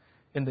Christ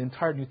in the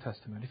entire New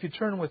Testament. If you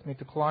turn with me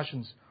to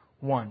Colossians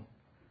 1,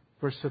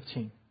 verse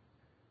 15.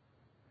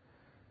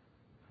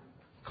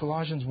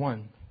 Colossians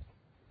 1,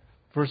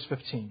 verse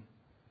 15.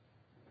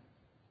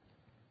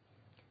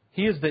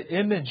 He is the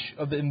image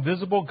of the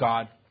invisible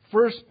God,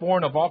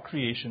 firstborn of all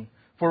creation.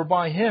 For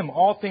by Him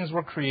all things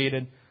were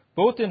created,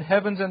 both in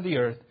heavens and the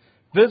earth,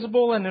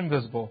 visible and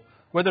invisible,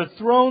 whether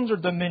thrones or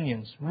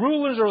dominions,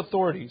 rulers or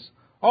authorities.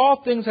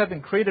 All things have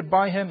been created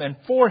by Him and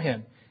for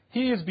Him.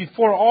 He is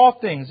before all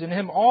things. In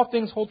Him all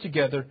things hold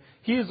together.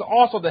 He is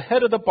also the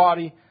head of the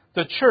body,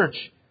 the church.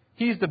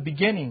 He is the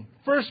beginning,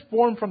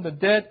 firstborn from the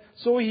dead,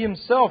 so He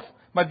Himself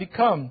might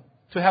become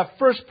to have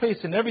first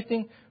place in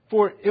everything.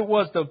 For it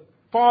was the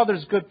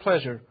Father's good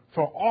pleasure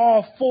for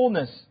all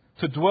fullness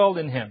to dwell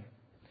in Him.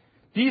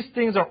 These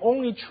things are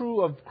only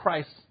true of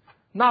Christ,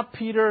 not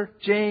Peter,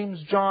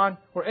 James, John,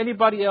 or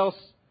anybody else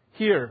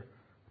here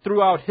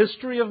throughout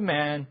history of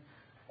man.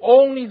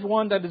 Only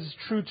one that is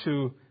true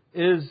to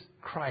is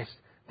Christ,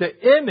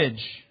 the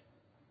image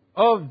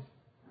of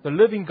the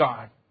living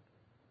God,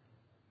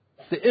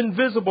 the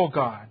invisible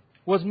God,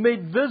 was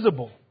made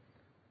visible.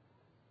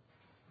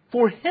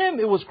 For Him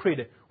it was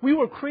created. We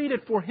were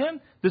created for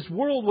Him. This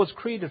world was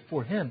created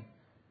for Him.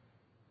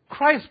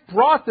 Christ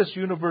brought this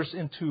universe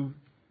into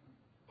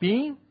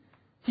being.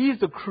 He is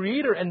the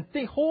creator and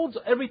holds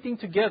everything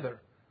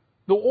together.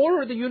 The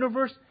order of the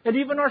universe and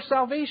even our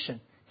salvation.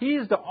 He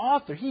is the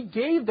author. He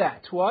gave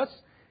that to us.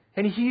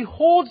 And He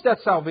holds that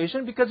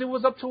salvation because it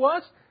was up to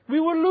us. We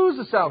would lose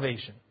the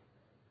salvation.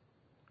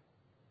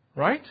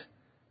 Right?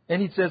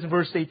 And He says in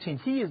verse 18,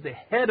 He is the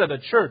head of the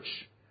church.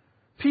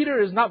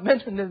 Peter is not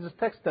mentioned in this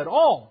text at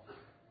all.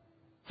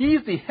 He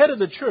is the head of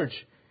the church.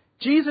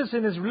 Jesus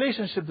in His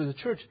relationship to the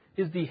church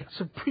is the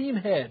supreme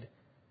head.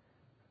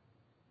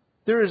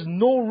 There is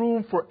no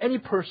room for any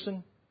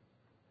person.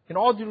 In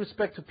all due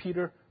respect to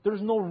Peter, there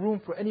is no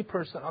room for any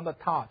person on the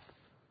top,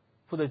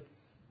 for the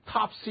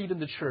top seat in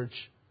the church,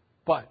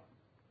 but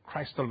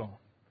Christ alone.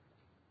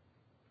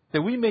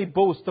 That we may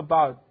boast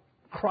about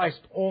Christ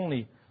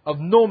only, of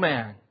no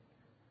man.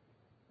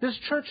 This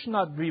church should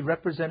not be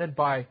represented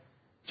by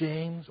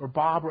James or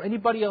Bob or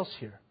anybody else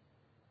here.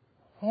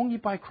 Only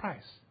by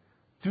Christ.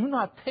 Do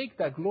not take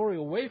that glory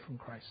away from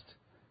Christ.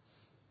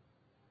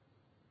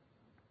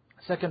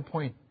 Second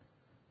point,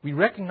 we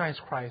recognize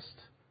Christ.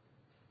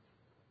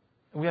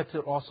 And we have to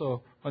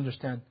also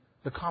understand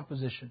the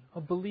composition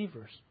of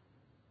believers.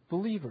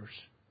 Believers.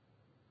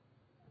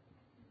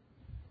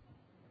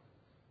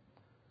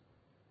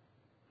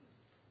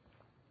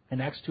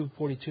 And Acts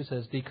 2:42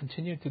 says, they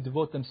continued to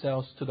devote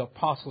themselves to the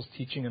apostles'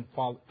 teaching and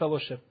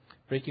fellowship,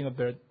 breaking of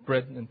bread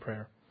and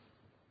prayer.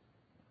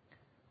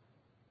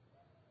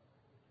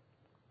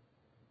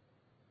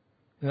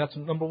 And that's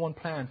the number one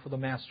plan for the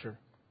Master,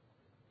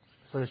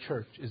 for the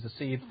church, is the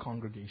saved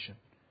congregation.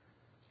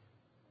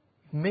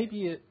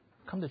 Maybe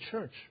come to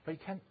church, but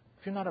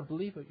if you're not a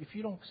believer, if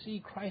you don't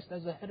see Christ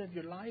as the head of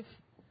your life,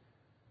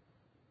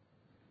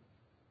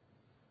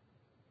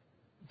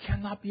 you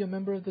cannot be a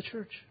member of the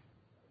church.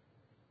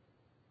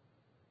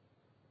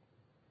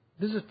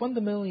 This is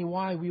fundamentally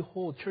why we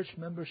hold church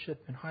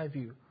membership in high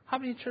view. How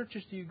many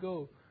churches do you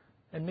go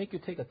and make you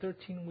take a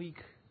 13-week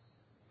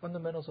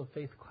Fundamentals of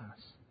Faith class?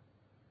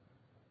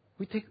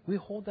 We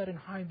hold that in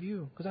high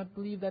view because I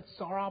believe that's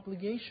our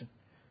obligation.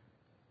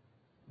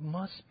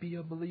 Must be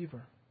a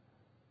believer.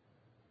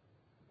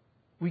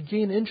 We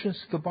gain entrance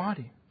to the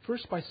body,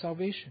 first by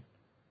salvation.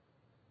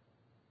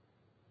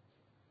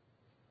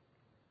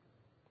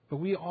 But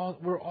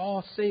we're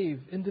all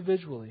saved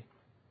individually.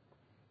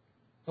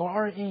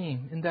 Our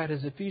aim in that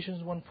is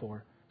Ephesians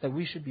 1:4, that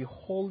we should be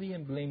holy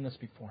and blameless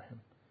before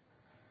Him.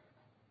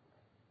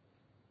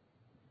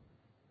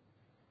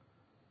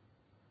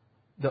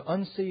 The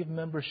unsaved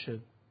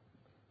membership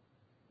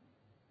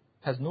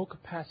has no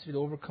capacity to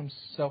overcome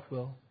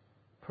self-will,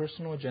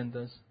 personal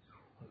agendas,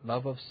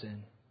 love of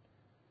sin.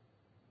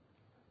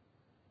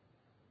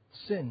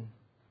 Sin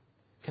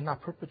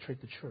cannot perpetrate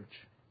the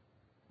church.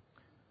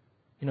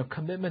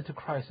 Commitment to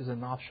Christ is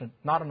an option,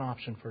 not an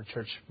option for a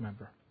church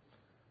member.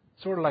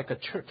 Sort of like a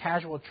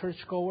casual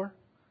churchgoer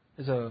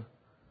is a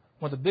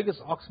one of the biggest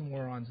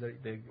oxymorons that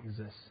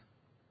exist.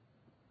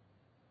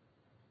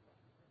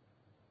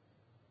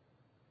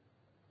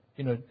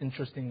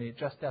 Interestingly,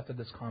 just after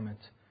this comment,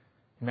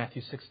 in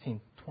Matthew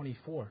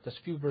 16:24, just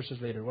a few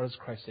verses later, what does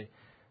Christ say?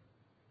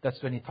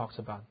 That's when He talks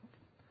about,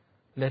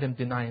 let him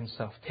deny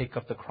himself, take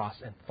up the cross,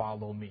 and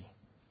follow me.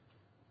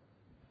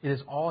 It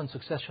is all in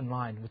succession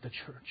line with the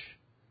church.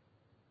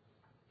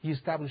 He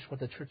established what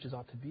the churches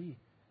ought to be.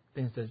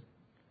 Things that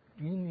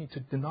you need to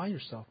deny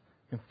yourself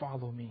and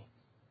follow me.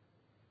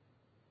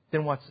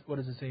 Then what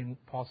does it say?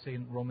 Paul say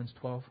in Romans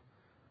 12?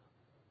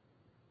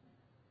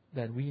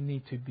 That we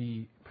need to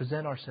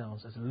present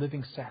ourselves as a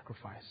living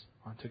sacrifice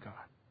unto God.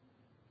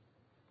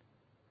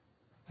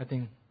 I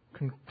think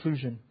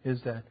conclusion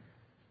is that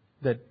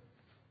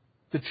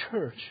the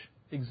church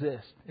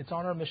exists. It's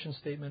on our mission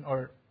statement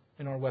or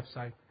in our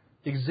website.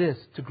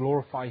 Exists to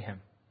glorify Him.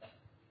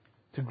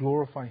 To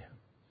glorify Him.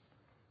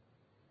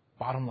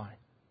 Bottom line.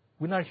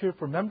 We're not here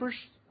for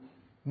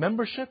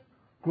membership,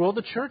 grow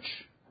the church,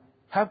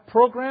 have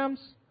programs.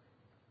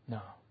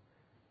 No.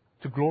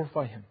 To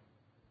glorify Him.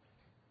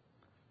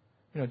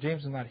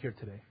 James is not here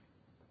today.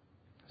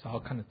 So I'll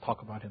kind of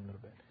talk about him a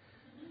little bit.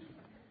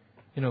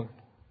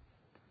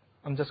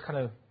 I'm just kind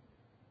of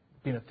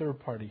being a third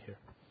party here.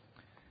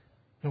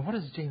 What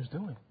is James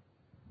doing?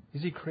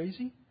 Is he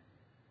crazy?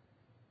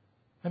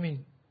 I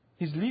mean,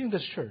 he's leading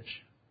this church.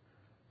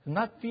 He's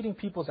not feeding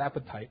people's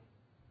appetite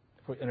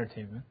for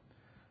entertainment.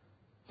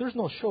 There's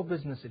no show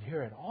business in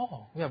here at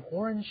all. We have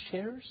orange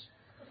chairs.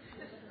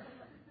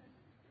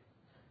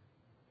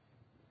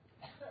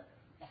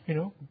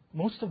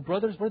 Most of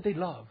brothers, what do they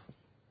love?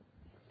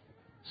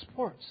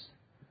 Sports.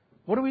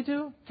 What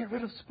do? Get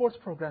rid of sports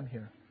program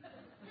here.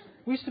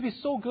 We used to be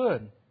so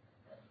good.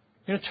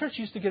 Church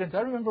used to get into.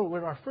 I remember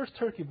when our first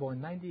Turkey Bowl in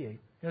 '98.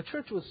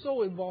 Church was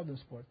so involved in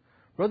sports.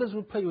 Brothers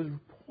would play. It was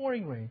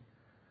pouring rain.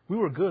 We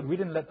were good. We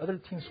didn't let other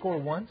teams score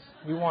once.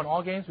 We won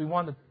all games. We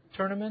won the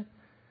tournament.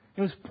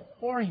 It was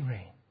pouring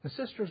rain. The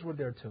sisters were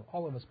there too.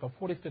 All of us, about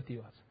 40, 50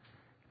 of us.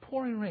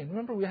 Pouring rain.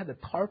 Remember we had the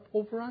tarp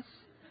over us?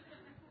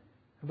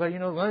 But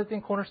another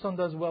thing Cornerstone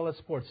does well at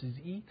sports is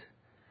eat.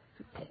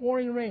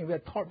 Pouring rain. We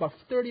had tarp. About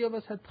 30 of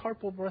us had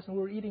tarp over us, and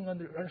we were eating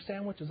under our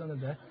sandwiches under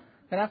that.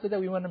 And after that,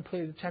 we went and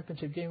played the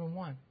championship game and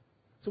won.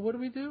 So what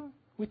do?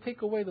 We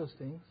take away those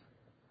things.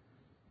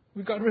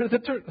 We got rid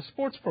of the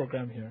sports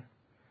program here.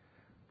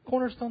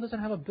 Cornerstone doesn't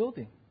have a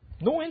building.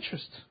 No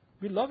interest.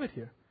 We love it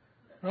here.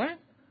 Right?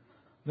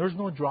 There's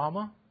no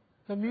drama.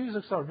 The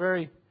musics are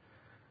very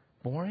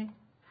boring.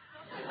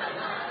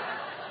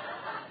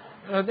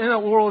 In a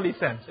worldly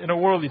sense.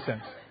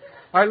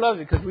 I love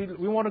it because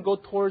we want to go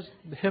towards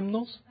the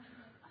hymnals.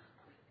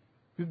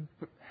 We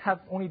have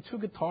only 2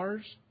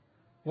 guitars,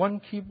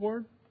 1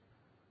 keyboard,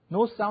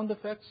 no sound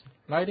effects,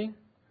 lighting.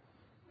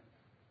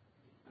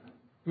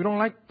 We don't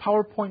like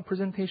PowerPoint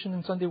presentation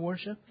in Sunday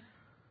worship.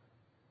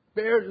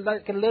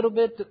 Like a little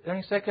bit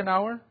during second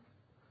hour.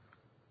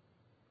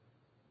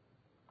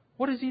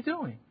 What is he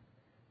doing?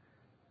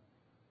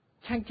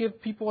 Can't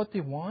give people what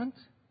they want.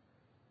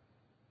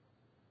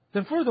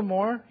 Then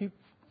furthermore, he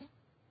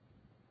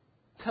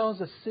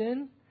tells us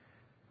sin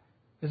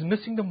is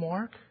missing the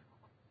mark.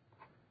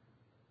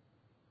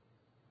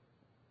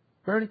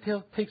 Barely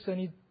tells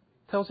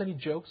any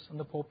jokes on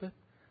the pulpit.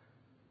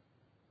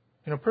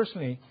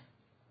 Personally,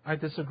 I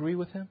disagree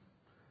with him.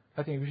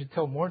 I think we should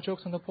tell more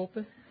jokes on the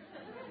pulpit.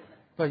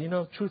 But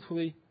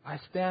truthfully, I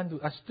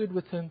stood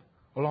with him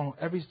along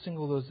every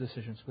single of those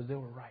decisions because they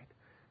were right.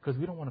 Because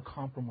we don't want to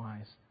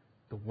compromise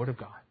the Word of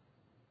God.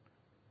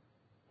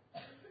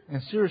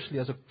 And seriously,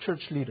 as a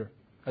church leader,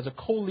 as a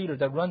co-leader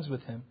that runs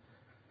with him,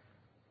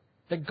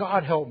 that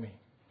God help me.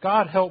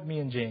 God help me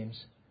and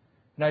James.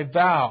 And I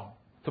vow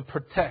to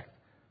protect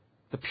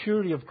the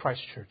purity of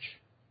Christ Church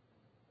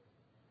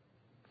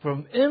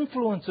from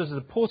influences of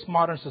the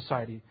postmodern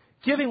society,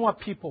 giving what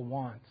people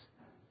want.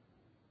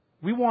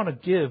 We want to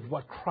give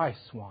what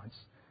Christ wants,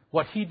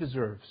 what He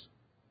deserves.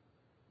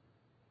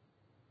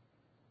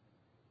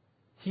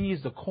 He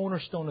is the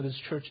cornerstone of this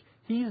church.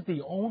 He is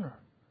the owner.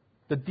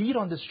 The deed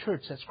on this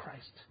church says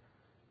Christ.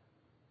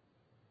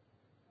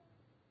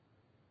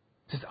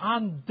 It says,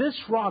 on this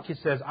rock, He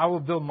says, I will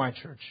build my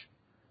church.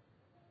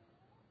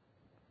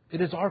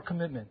 It is our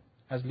commitment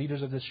as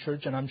leaders of this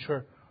church, and I'm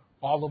sure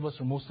all of us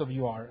or most of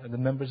you are the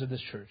members of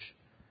this church.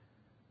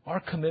 Our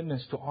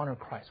commitment is to honor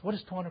Christ. What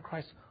is to honor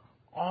Christ?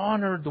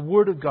 Honor the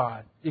Word of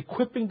God,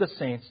 equipping the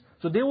saints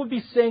so they will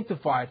be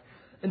sanctified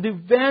and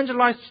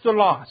evangelize to the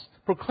lost,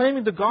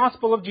 proclaiming the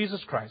gospel of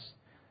Jesus Christ.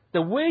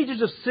 The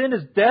wages of sin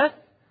is death.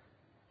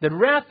 The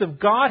wrath of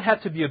God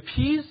had to be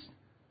appeased.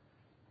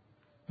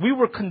 We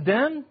were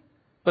condemned,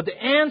 but the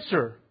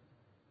answer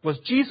was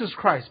Jesus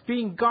Christ,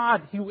 being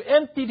God. He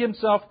emptied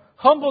Himself,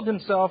 humbled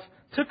Himself,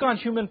 took on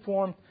human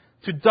form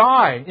to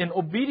die in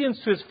obedience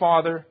to His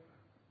Father,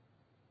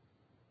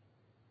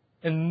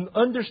 and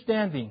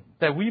understanding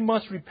that we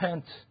must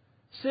repent,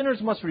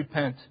 sinners must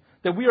repent,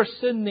 that we are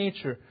sin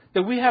nature,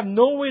 that we have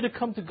no way to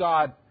come to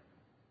God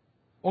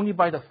only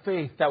by the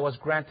faith that was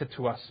granted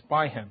to us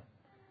by Him,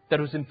 that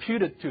was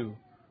imputed to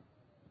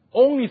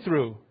only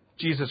through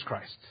Jesus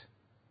Christ.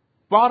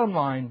 Bottom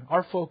line,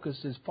 our focus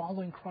is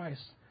following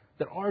Christ.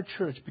 That our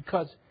church,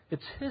 because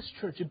it's His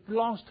church, it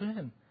belongs to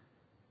Him.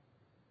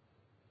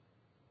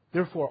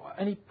 Therefore,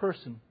 any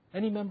person,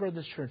 any member of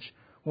this church,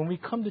 when we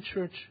come to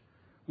church,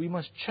 we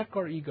must check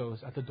our egos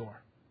at the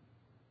door.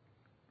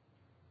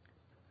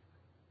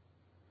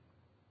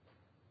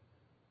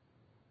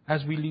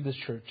 As we lead this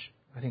church,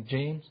 I think,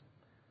 James,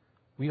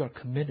 we are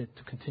committed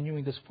to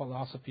continuing this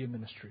philosophy of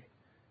ministry.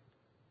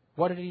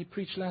 What did he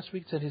preach last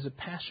week? He said his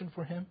passion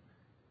for him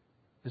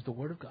is the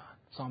Word of God.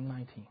 Psalm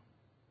 19.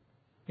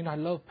 I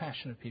love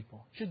passionate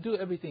people. You should do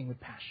everything with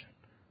passion.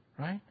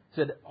 Right? He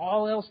said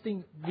all else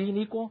being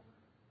equal,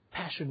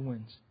 passion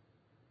wins.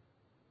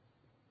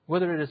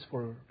 Whether it is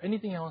for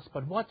anything else,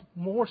 but what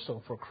more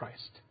so for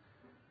Christ.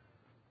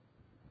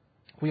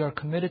 We are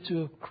committed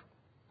to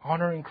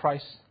honoring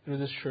Christ through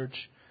this church,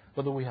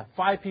 whether we have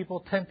 5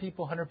 people, 10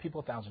 people, 100 people,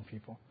 1,000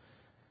 people.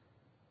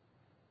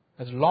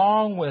 As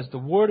long as the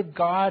Word of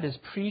God is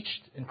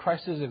preached and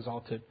Christ is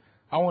exalted,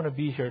 I want to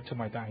be here to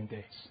my dying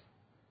days.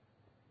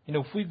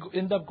 If we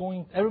end up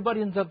going,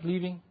 everybody ends up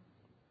leaving,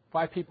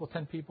 5 people,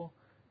 10 people,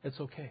 it's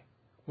okay.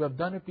 We have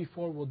done it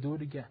before, we'll do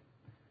it again.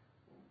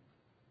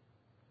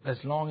 As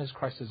long as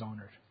Christ is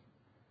honored.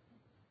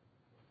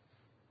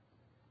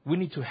 We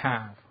need to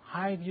have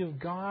high view of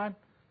God,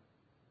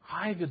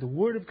 high view of the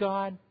Word of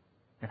God,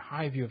 and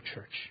high view of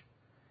church.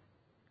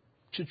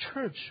 The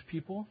church,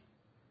 people,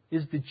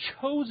 is the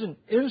chosen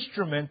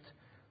instrument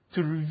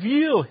to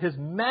reveal His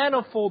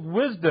manifold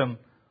wisdom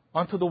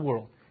unto the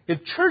world.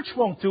 If church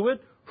won't do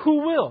it,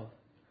 who will?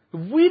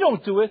 If we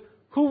don't do it,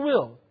 who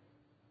will?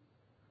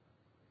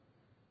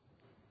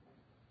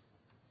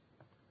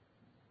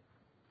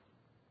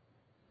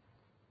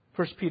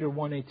 First Peter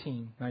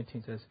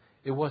 1:18-19 says,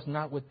 "It was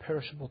not with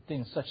perishable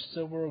things, such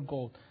silver or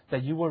gold,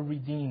 that you were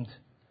redeemed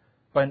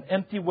by an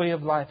empty way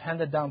of life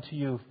handed down to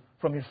you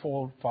from your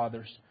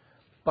forefathers,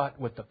 but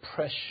with the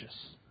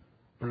precious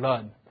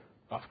blood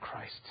of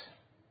Christ."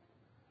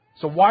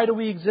 So why do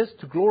we exist?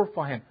 To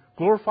glorify Him.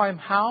 Glorify Him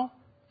how?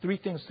 3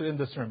 things to end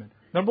the sermon.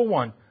 Number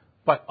 1,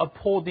 by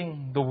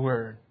upholding the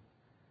Word.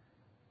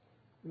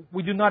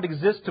 We do not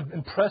exist to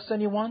impress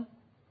anyone.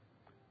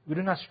 We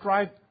do not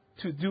strive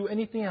to do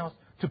anything else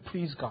to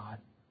please God,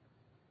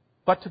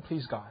 but to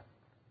please God.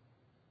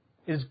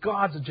 It is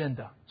God's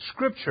agenda.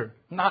 Scripture,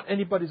 not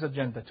anybody's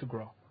agenda to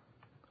grow.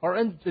 Our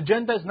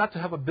agenda is not to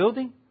have a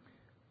building,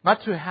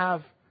 not to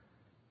have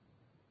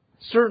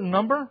a certain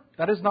number.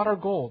 That is not our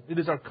goal. It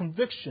is our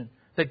conviction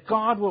that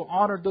God will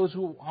honor those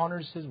who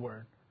honors His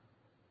Word.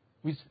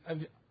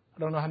 I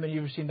don't know how many of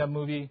you have seen that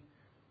movie,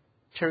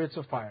 Chariots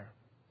of Fire.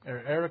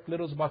 Eric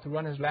Little's about to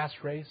run his last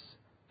race.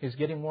 He's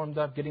getting warmed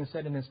up, getting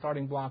set in his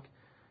starting block.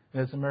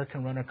 And this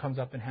American runner comes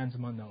up and hands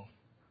him a note.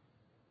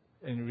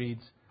 And it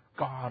reads,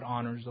 "God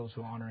honors those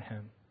who honor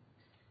Him."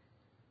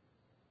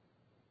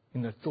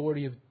 And the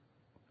authority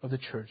of the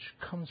church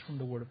comes from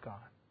the Word of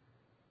God.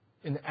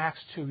 In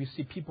Acts 2, we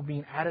see people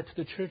being added to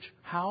the church.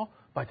 How?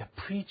 By the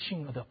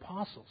preaching of the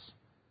apostles.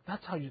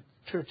 That's how your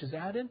church is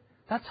added.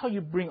 That's how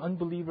you bring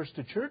unbelievers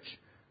to church.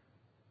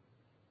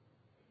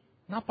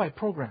 Not by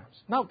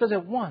programs. Not does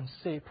it once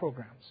say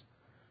programs.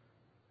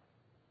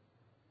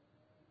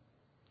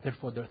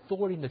 Therefore, the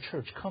authority in the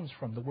church comes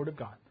from the Word of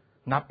God.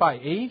 Not by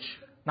age,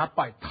 not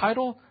by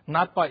title,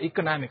 not by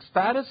economic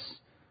status.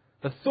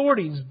 The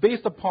authority is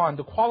based upon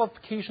the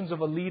qualifications of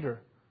a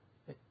leader.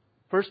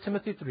 1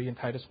 Timothy 3 and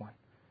Titus 1.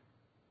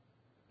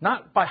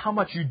 Not by how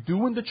much you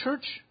do in the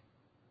church.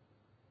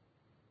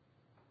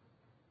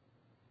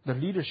 The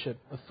leadership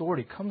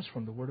authority comes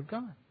from the Word of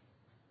God.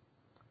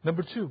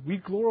 Number 2, we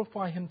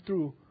glorify Him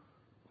through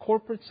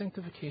corporate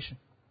sanctification.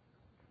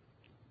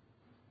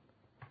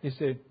 He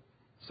said,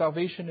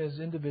 salvation is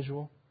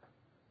individual,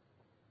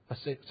 but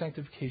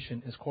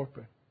sanctification is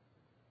corporate.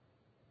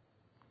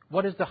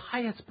 What is the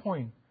highest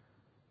point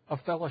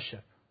of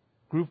fellowship?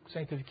 Group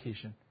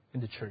sanctification in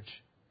the church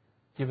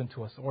given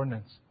to us,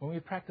 ordinance. When we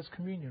practice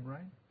communion,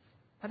 right?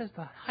 That is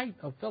the height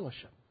of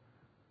fellowship.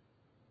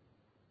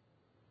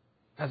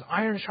 As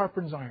iron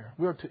sharpens iron,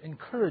 we are to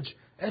encourage,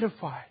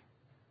 edify.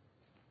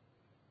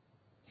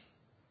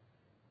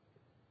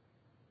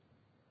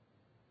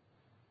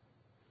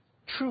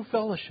 True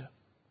fellowship,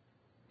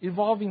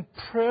 involving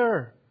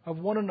prayer of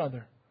one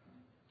another,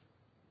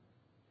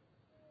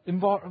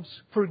 involves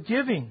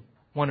forgiving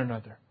one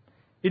another,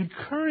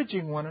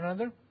 encouraging one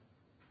another,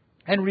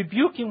 and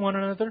rebuking one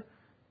another,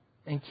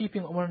 and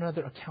keeping one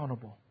another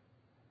accountable.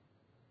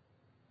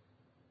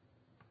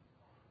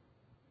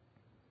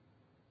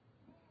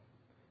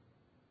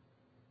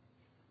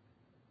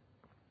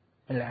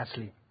 And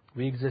lastly,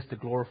 we exist to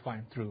glorify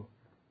Him through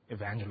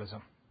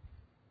evangelism.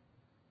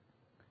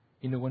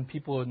 When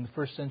people in the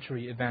first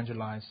century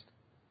evangelized,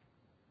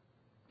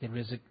 they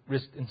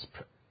risked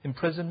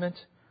imprisonment,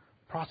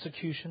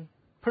 persecution,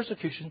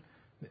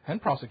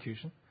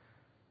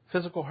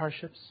 physical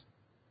hardships,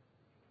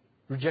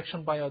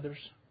 rejection by others.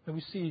 And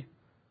we see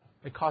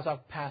a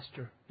Kazakh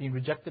pastor being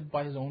rejected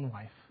by his own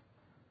wife.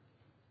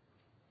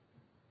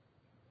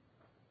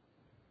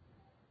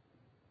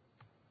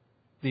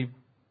 they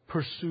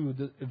pursue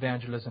the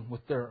evangelism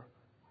with their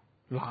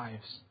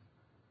lives.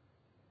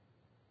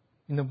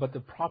 But the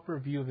proper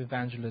view of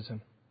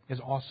evangelism is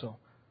also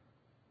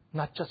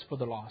not just for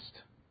the lost.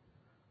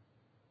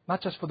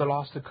 Not just for the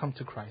lost to come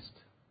to Christ.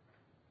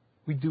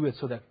 We do it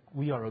so that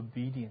we are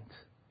obedient.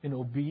 In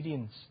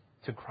obedience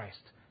to Christ,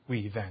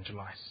 we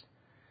evangelize.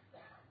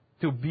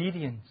 The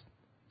obedience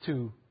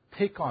to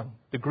take on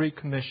the Great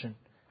Commission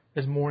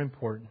is more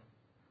important.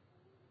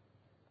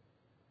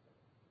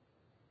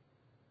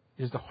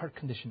 It is the heart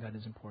condition that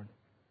is important.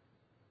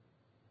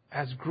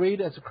 As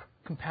great as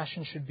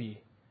compassion should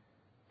be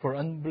for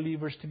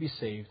unbelievers to be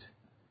saved,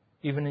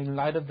 even in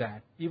light of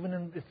that,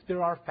 even if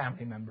there are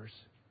family members,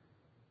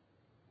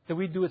 that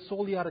we do it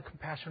solely out of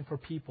compassion for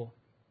people,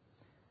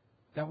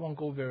 that won't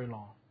go very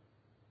long.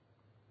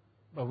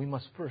 But we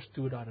must first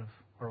do it out of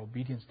our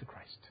obedience to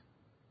Christ.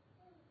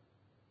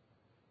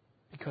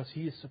 Because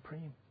He is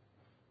supreme.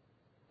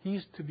 He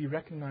is to be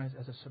recognized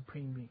as a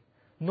supreme being.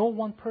 No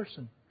one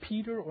person,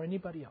 Peter or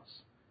anybody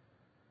else.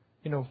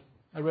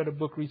 I read a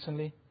book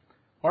recently.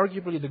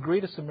 Arguably the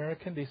greatest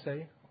American, they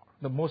say,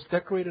 the most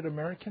decorated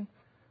American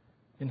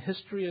in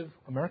history of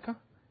America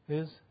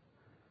is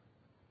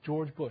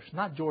George Bush.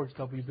 Not George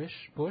W.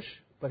 Bush,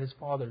 but his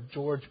father,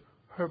 George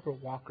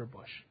Herbert Walker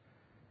Bush.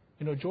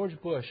 George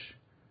Bush,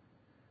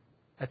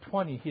 at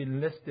 20, he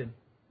enlisted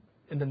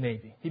in the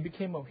Navy. He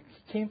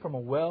came from a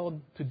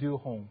well-to-do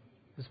home.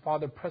 His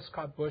father,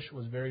 Prescott Bush,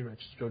 was very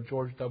rich,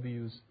 George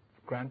W.'s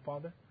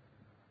grandfather.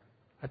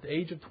 At the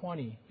age of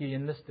 20, he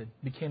enlisted,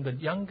 became the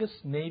youngest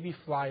Navy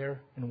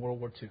flyer in World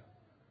War II.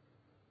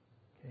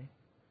 Okay.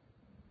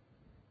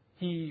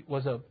 He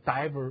was a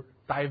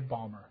dive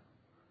bomber.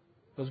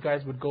 Those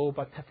guys would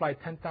fly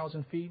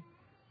 10,000 feet,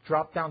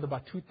 drop down to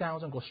about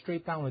 2,000, go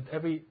straight down with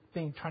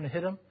everything trying to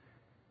hit him.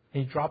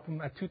 He'd drop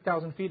him at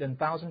 2,000 feet, and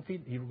 1,000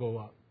 feet, he would go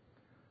up.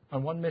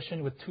 On one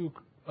mission with 2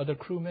 other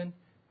crewmen,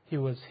 he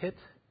was hit.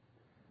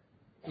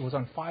 It was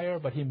on fire,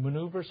 but he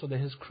maneuvered so that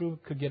his crew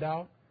could get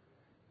out,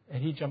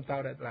 and he jumped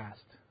out at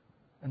last.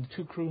 And the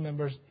 2 crew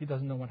members, he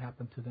doesn't know what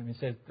happened to them. He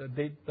says the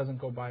day doesn't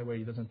go by where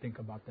he doesn't think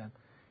about them.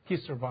 He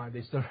survived.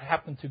 They still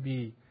happened to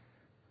be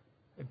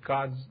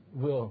God's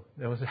will.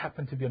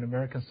 Happened to be an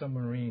American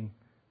submarine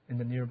in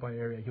the nearby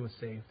area. He was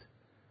saved.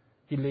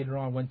 He later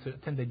on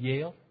attended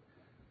Yale.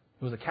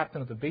 He was a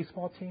captain of the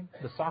baseball team,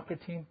 the soccer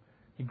team.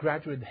 He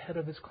graduated the head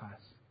of his class.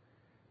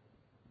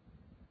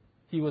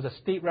 He was a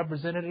state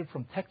representative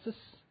from Texas.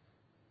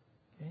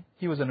 Okay.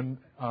 He was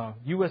a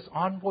U.S.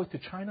 envoy to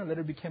China,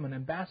 later became an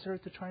ambassador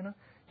to China.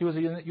 He was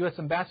a U.S.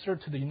 ambassador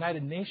to the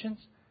United Nations,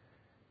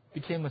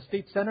 became a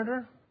state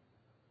senator,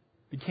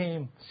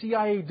 became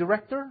CIA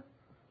director,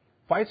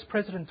 vice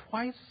president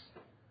twice,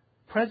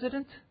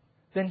 president.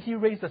 Then he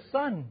raised a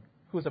son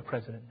who is a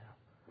president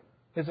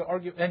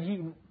now. And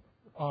he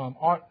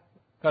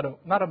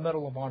got not a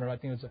Medal of Honor, I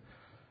think it was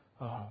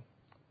a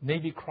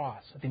Navy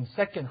Cross. I think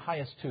second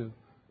highest to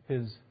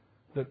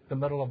the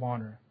Medal of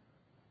Honor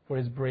for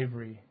his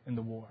bravery in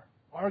the war.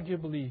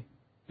 Arguably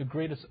the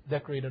greatest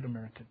decorated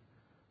American.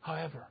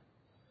 However,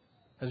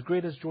 as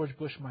great as George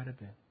Bush might have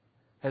been,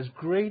 as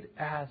great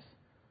as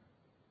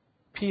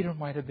Peter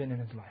might have been in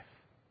his life,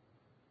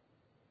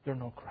 they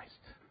know Christ.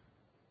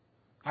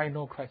 I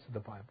know Christ of the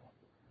Bible.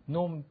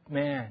 No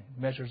man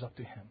measures up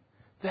to Him.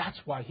 That's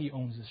why He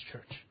owns this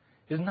church.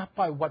 It's not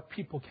by what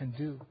people can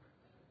do.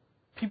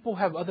 People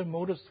have other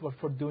motives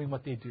for doing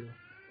what they do.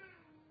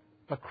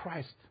 But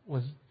Christ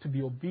was to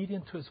be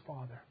obedient to His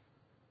Father,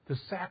 to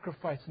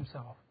sacrifice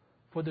Himself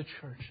for the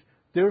church.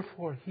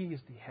 Therefore, He is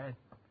the head.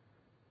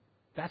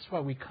 That's why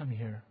we come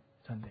here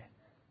Sunday.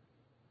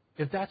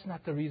 If that's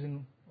not the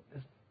reason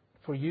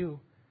for you,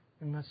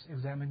 you must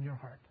examine your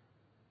heart.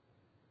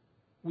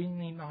 We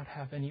need not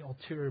have any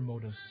ulterior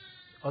motives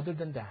other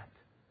than that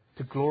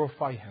to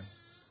glorify Him,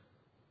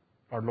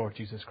 our Lord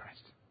Jesus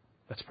Christ.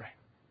 Let's pray.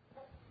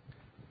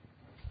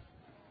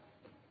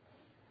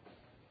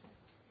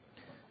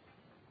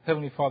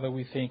 Heavenly Father,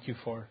 we thank You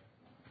for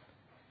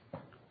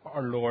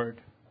our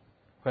Lord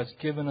who has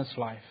given us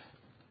life,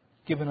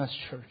 given us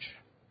church.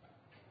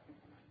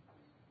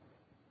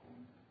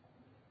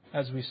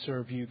 As we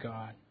serve You,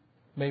 God,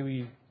 may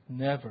we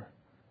never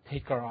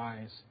take our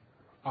eyes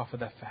off of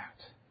that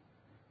fact.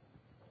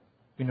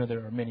 We know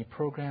there are many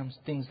programs,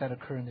 things that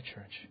occur in the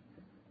church.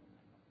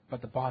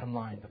 But the bottom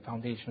line, the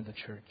foundation of the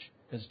church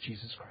is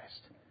Jesus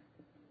Christ.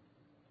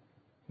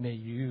 May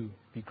You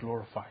be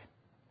glorified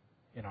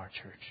in our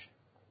church.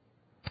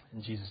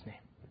 In Jesus' name,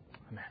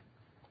 amen.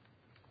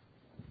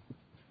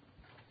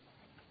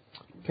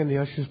 Can the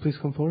ushers please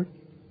come forward?